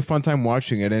have a really fun time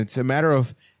watching it, and it's a matter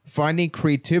of finding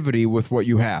creativity with what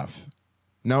you have,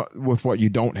 not with what you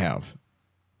don't have.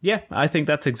 Yeah, I think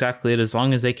that's exactly it. As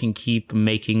long as they can keep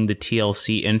making the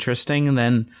TLC interesting,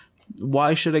 then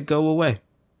why should it go away?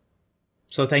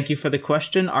 So thank you for the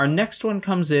question. Our next one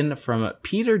comes in from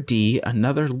Peter D.,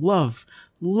 another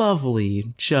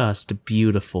lovely, just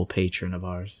beautiful patron of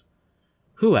ours,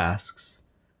 who asks,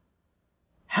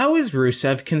 how is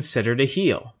Rusev considered a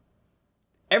heel?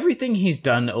 Everything he's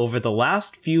done over the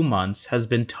last few months has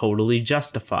been totally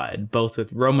justified, both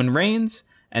with Roman Reigns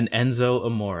and Enzo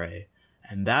Amore,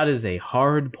 and that is a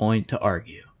hard point to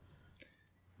argue.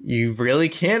 You really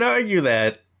can't argue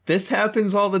that. This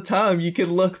happens all the time. You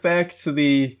can look back to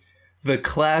the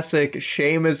classic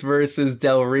Sheamus versus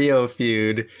Del Rio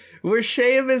feud, where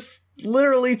Sheamus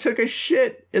literally took a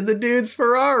shit in the dude's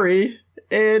Ferrari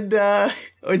and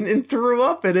threw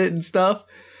up in it and stuff.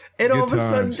 And all of a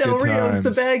sudden, Del Rio's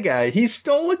the bad guy. He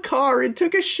stole a car and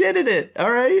took a shit in it. All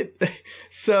right.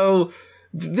 So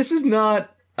this is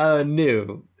not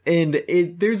new. And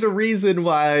there's a reason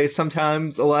why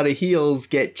sometimes a lot of heels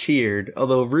get cheered.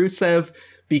 Although Rusev,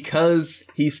 because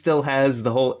he still has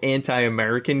the whole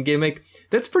anti-American gimmick,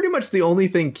 that's pretty much the only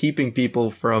thing keeping people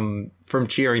from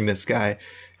cheering this guy.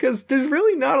 Because there's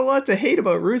really not a lot to hate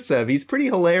about Rusev. He's pretty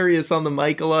hilarious on the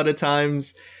mic a lot of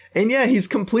times. And yeah, he's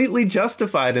completely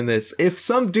justified in this. If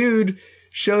some dude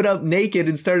showed up naked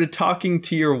and started talking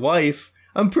to your wife,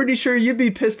 I'm pretty sure you'd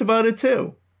be pissed about it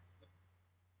too.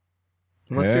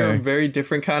 Unless you're a very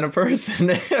different kind of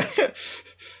person.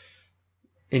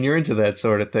 And you're into that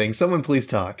sort of thing. Someone please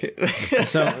talk.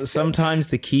 So sometimes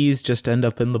the keys just end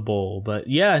up in the bowl. But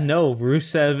yeah, no,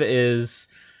 Rusev is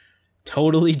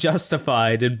totally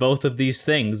justified in both of these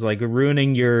things. Like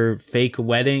ruining your fake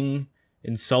wedding,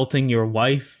 insulting your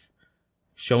wife,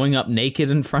 showing up naked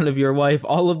in front of your wife.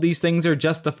 All of these things are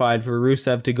justified for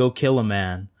Rusev to go kill a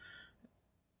man.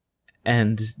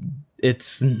 And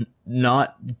it's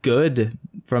not good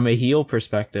from a heel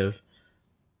perspective.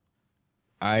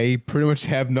 I pretty much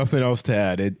have nothing else to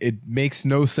add. It makes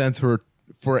no sense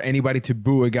for anybody to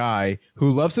boo a guy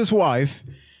who loves his wife.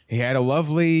 He had a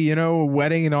lovely,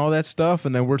 wedding and all that stuff,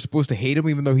 and then we're supposed to hate him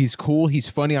even though he's cool, he's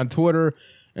funny on Twitter,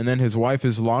 and then his wife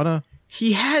is Lana.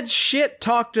 He had shit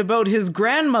talked about his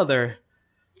grandmother.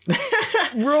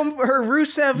 Her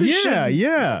Rusev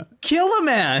should kill a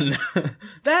man.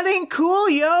 That ain't cool,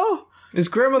 yo. His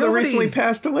grandmother recently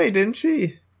passed away, didn't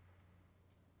she?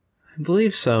 I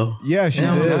believe so. Yeah, she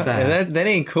did. That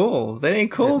ain't cool. That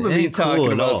ain't cool to be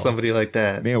talking about somebody like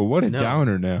that. Man, what a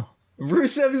downer now.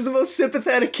 Rusev is the most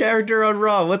sympathetic character on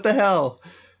Raw. What the hell?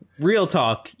 Real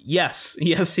talk. Yes,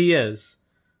 he is.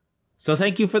 So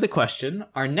thank you for the question.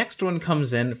 Our next one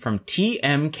comes in from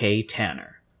TMK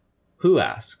Tanner, who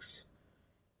asks,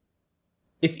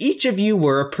 if each of you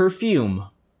were a perfume,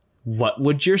 what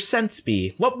would your scents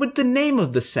be? What would the name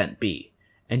of the scent be?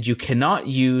 And you cannot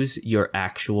use your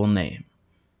actual name.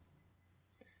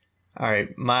 All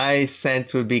right, my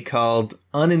scent would be called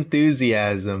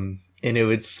Unenthusiasm, and it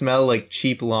would smell like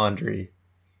cheap laundry.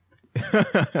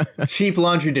 Cheap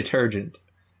laundry detergent.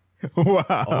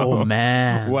 Wow. Oh,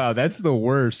 man. Wow, that's the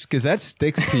worst, because that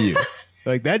sticks to you.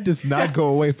 Like, that does not go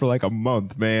away for like a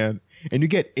month, man. And you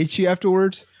get itchy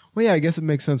afterwards. Well, yeah, I guess it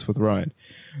makes sense with Ryan.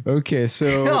 Okay,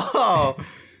 so... Oh.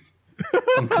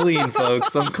 I'm clean,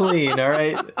 folks. I'm clean, all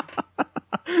right?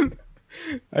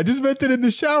 I just meant it in the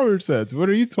shower sense. What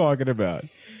are you talking about?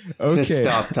 Okay. Just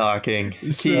stop talking.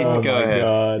 Keith, So- go ahead.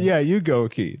 God. Yeah, you go,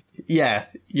 Keith. Yeah,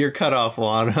 you're cut off,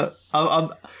 Juan.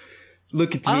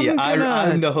 Look at me.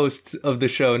 I'm the host of the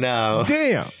show now.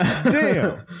 Damn.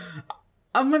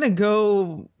 I'm going to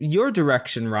go your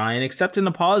direction, Ryan, except in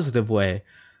a positive way.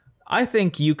 I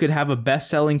think you could have a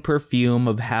best-selling perfume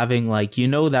of having, like, you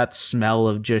know, that smell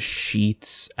of just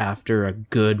sheets after a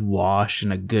good wash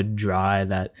and a good dry,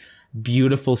 that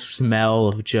beautiful smell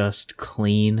of just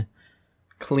clean.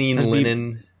 Clean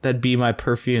linen. That'd be my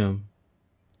perfume.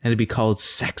 And it'd be called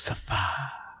Sexify.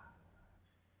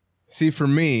 See, for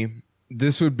me,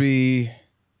 this would be,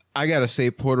 I got to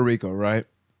say Puerto Rico, right?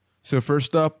 So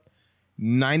first up,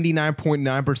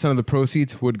 99.9% of the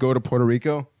proceeds would go to Puerto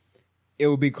Rico. It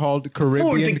would be called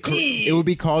Caribbean. It would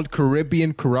be called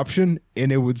Caribbean corruption,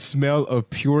 and it would smell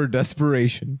of pure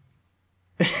desperation.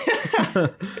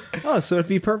 Oh, so it'd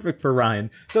be perfect for Ryan.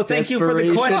 So thank you for the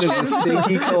Desperation question. is a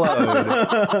stinky cologne.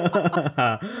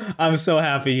 I'm so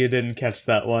happy you didn't catch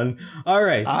that one. All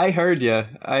right. I heard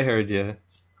you.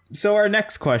 So our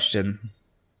next question.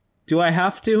 Do I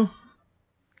have to?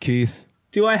 Keith,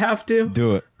 Do I have to?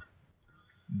 do it.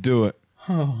 Do it.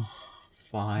 Oh,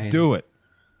 fine. Do it.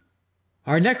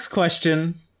 Our next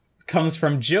question comes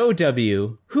from Joe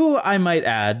W., who I might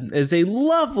add is a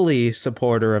lovely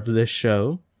supporter of this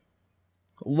show.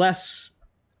 Less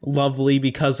lovely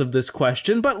because of this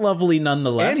question, but lovely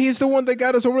nonetheless. And he's the one that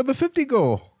got us over the 50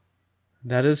 goal.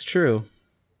 That is true.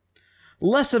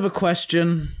 Less of a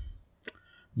question,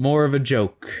 more of a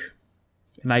joke.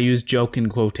 And I use joke in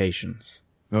quotations.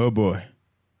 Oh, boy.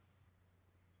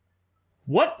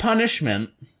 What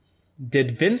punishment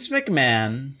did Vince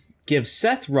McMahon give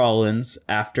Seth Rollins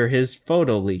after his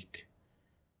photo leak?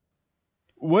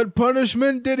 What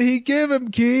punishment did he give him,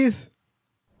 Keith?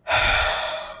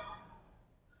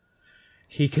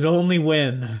 He could only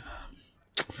win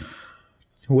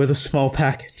with a small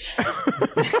package.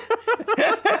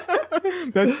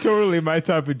 That's totally my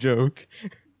type of joke.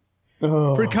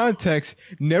 For context,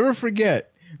 never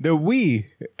forget that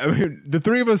the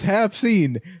three of us have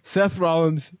seen Seth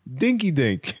Rollins' Dinky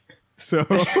Dink. So...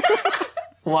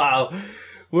 Wow.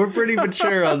 We're pretty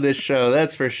mature on this show,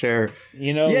 that's for sure.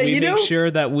 You know, we make sure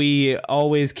that we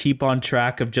always keep on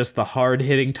track of just the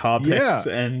hard-hitting topics. Yeah.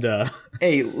 And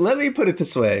Hey, let me put it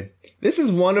this way. This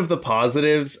is one of the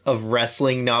positives of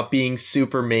wrestling not being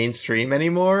super mainstream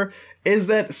anymore, is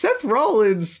that Seth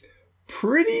Rollins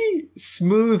pretty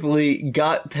smoothly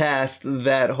got past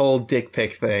that whole dick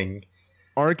pic thing.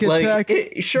 Architect?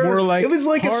 More like it was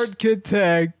like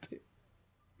architect.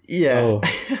 Yeah. oh,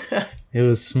 it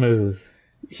was smooth.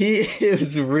 It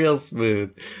was real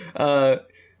smooth. No,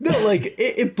 like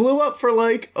it blew up for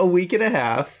like a week and a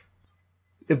half.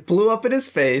 It blew up in his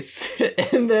face,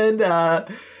 and then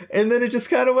it just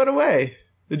kind of went away.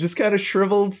 It just kind of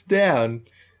shriveled down.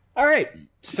 All right.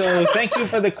 So thank you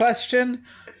for the question.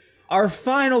 Our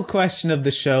final question of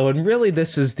the show, and really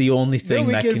this is the only thing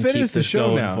that can keep finish the this show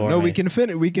going now. for No, me. we can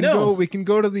finish. We can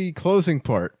go to the closing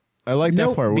part. I like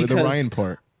that part, with the Ryan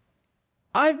part.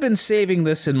 I've been saving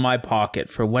this in my pocket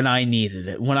for when I needed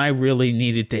it, when I really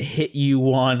needed to hit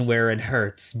you on where it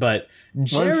hurts. But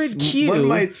Jared Q... One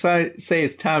might say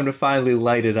it's time to finally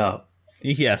light it up.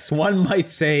 Yes, one might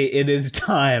say it is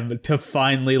time to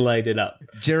finally light it up.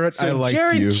 Jared, So I like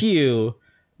Jared you. Q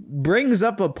brings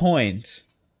up a point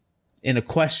in a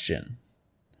question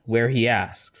where he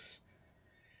asks,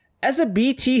 as a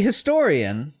BT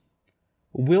historian,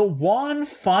 will Juan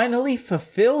finally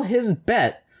fulfill his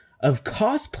bet of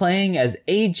cosplaying as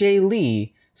AJ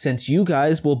Lee since you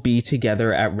guys will be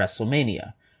together at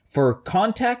WrestleMania? For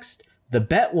context, the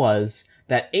bet was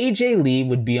that AJ Lee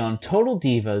would be on Total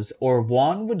Divas or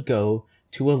Juan would go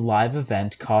to a live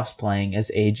event cosplaying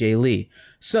as AJ Lee.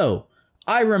 So,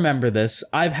 I remember this.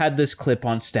 I've had this clip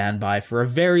on standby for a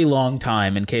very long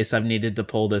time in case I've needed to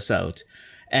pull this out.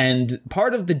 And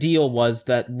part of the deal was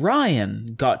that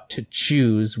Ryan got to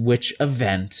choose which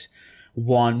event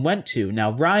Juan went to.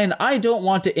 Now, Ryan, I don't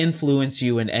want to influence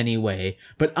you in any way,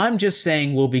 but I'm just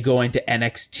saying we'll be going to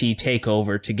NXT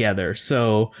TakeOver together.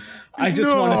 So I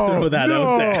just want to throw that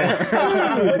out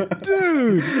there.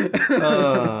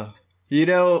 Dude. You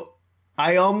know,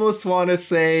 I almost want to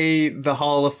say the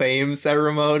Hall of Fame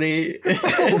ceremony.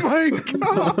 Oh my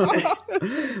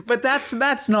god! But that's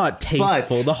not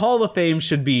tasteful. But the Hall of Fame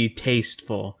should be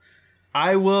tasteful.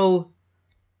 I will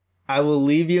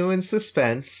leave you in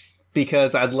suspense.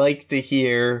 because I'd like to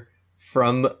hear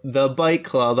from the Byte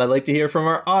Club. I'd like to hear from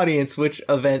our audience which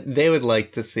event they would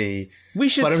like to see. We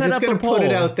should but I'm set just up gonna a poll. put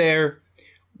it out there.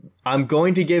 I'm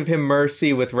going to give him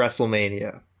mercy with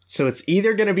WrestleMania. So it's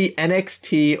either going to be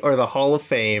NXT or the Hall of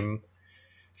Fame.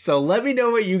 So let me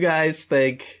know what you guys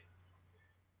think.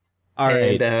 All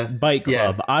right, Byte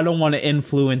Club. Yeah. I don't want to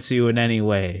influence you in any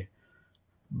way,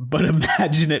 but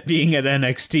imagine it being an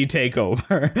NXT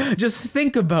takeover. Just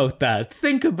think about that.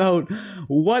 Think about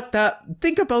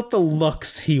think about the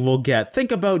looks he will get.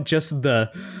 Think about just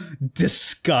the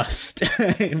disgust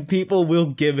people will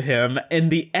give him in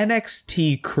the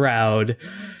NXT crowd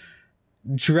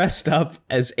dressed up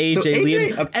as AJ so AJ Lee.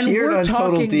 appeared and we're on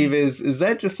talking, Total Divas. Is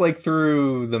that just like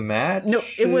through the match? No,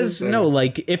 it was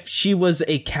like if she was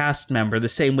a cast member, the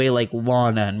same way like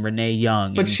Lana and Renee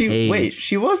Young. But and Paige.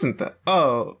 she wasn't that.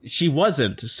 Oh, she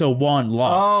wasn't. So Juan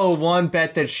lost. Oh, Juan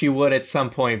bet that she would at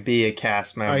some point be a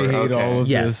cast member. I hate all of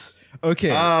this.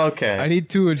 Okay. Okay. I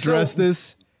need to address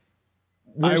this.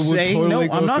 We're saying totally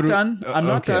I'm not done. I'm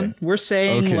not done. We're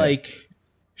saying like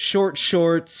short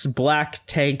shorts, black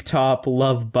tank top,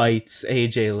 love bites,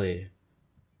 AJ Lee.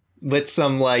 With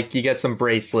some like you get some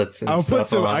bracelets and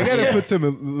stuff. I gotta put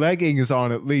some leggings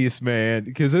on at least, man,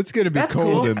 because it's gonna be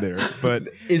cold in there. But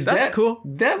that's cool.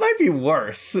 That might be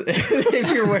worse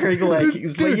if you're wearing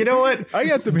leggings. Dude, but you know what? I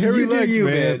got some hairy legs,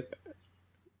 man.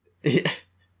 Yeah.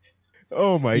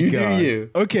 Oh my god. Do you.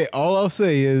 Okay, all I'll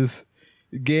say is,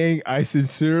 gang, I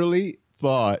sincerely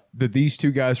thought that these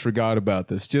two guys forgot about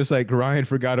this, just like Ryan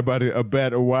forgot about it a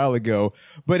bet a while ago.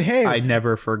 But hey, I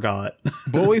never forgot.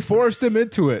 But we forced him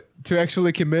into it to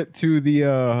actually commit to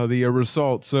the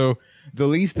result. So the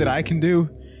least that I can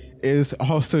do is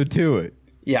also do it.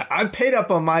 Yeah, I paid up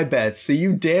on my bets, so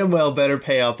you damn well better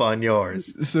pay up on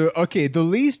yours. So okay, the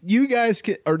least you guys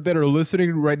that are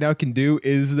listening right now can do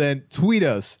is then tweet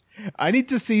us. I need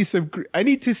to see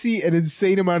an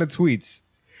insane amount of tweets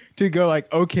to go like,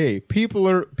 okay, people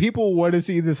want to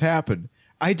see this happen.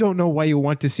 I don't know why you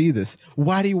want to see this.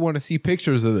 Why do you want to see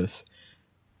pictures of this?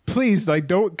 Please, like,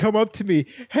 don't come up to me.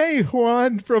 Hey,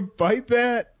 Juan from Byte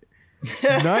That.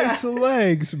 Nice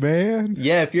legs, man.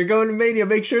 Yeah, if you're going to Mania,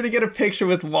 make sure to get a picture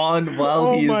with Juan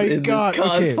while he's in this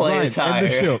cosplay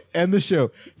attire. End the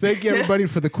show. Thank you, everybody,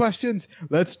 for the questions.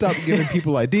 Let's stop giving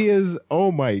people ideas.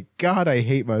 Oh my god, I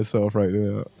hate myself right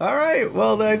now. All right,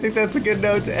 well, I think that's a good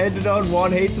note to end it on.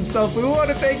 Juan hates himself. We want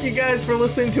to thank you guys for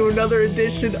listening to another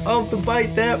edition of the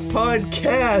Byte That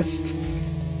podcast.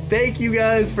 Thank you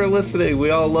guys for listening. We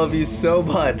all love you so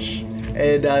much.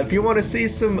 And if you want to see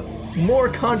some more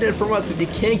content from us, if you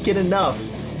can't get enough,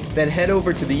 then head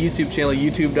over to the YouTube channel,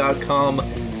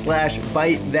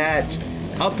 youtube.com/Byte That.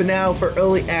 Up now for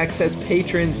early access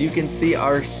patrons, you can see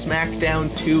our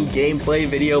Smackdown 2 gameplay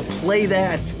video. Play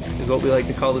That is what we like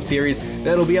to call the series.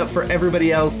 That'll be up for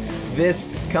everybody else this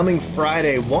coming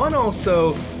Friday. Juan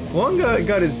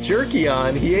got his jerky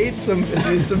on. He ate some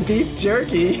beef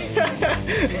jerky.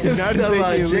 Not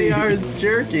JR's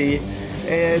jerky.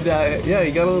 And yeah,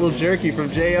 he got a little jerky from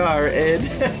JR, and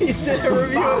he did a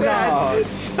review of that.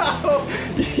 So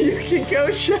you can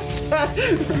go check that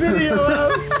video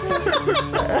out.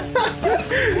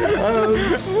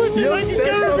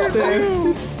 That's up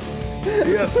there.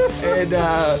 Yep. And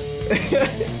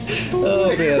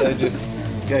oh man, I just.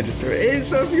 And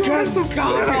so if you want some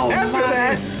God after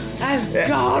that. As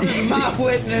God is my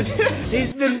witness,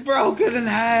 he's been broken in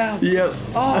half. Yep.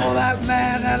 Oh, that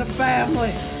man had a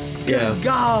family. Good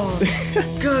God.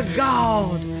 Good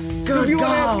God. Good So if you God.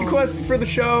 want to ask a question for the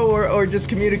show or just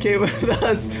communicate with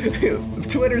us,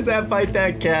 Twitter's at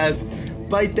ByteThatCast,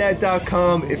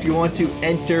 ByteThat.com if you want to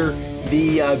enter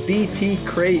the BT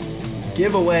Crate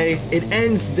giveaway. It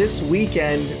ends this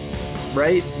weekend,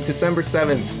 right? December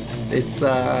 7th. It's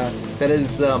that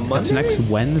is Monday? That's next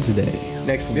Wednesday.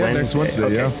 Next Wednesday,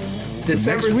 okay. yeah.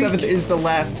 December Next 7th week. is the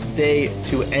last day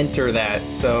to enter that,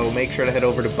 so make sure to head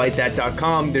over to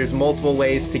ByteThat.com. There's multiple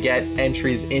ways to get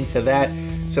entries into that,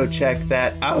 so check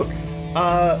that out.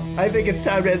 I think it's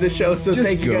time to end the show, so Just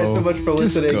thank you guys so much for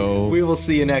listening. go. We will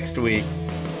see you next week.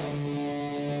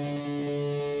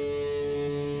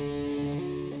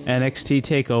 NXT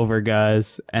TakeOver,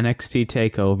 guys. NXT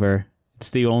TakeOver. It's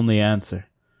the only answer.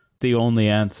 The only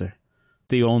answer.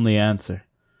 The only answer.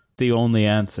 The only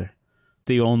answer.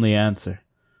 The only answer.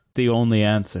 The only answer. The only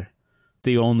answer.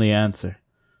 The only answer.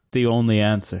 The only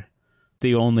answer.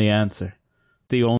 The only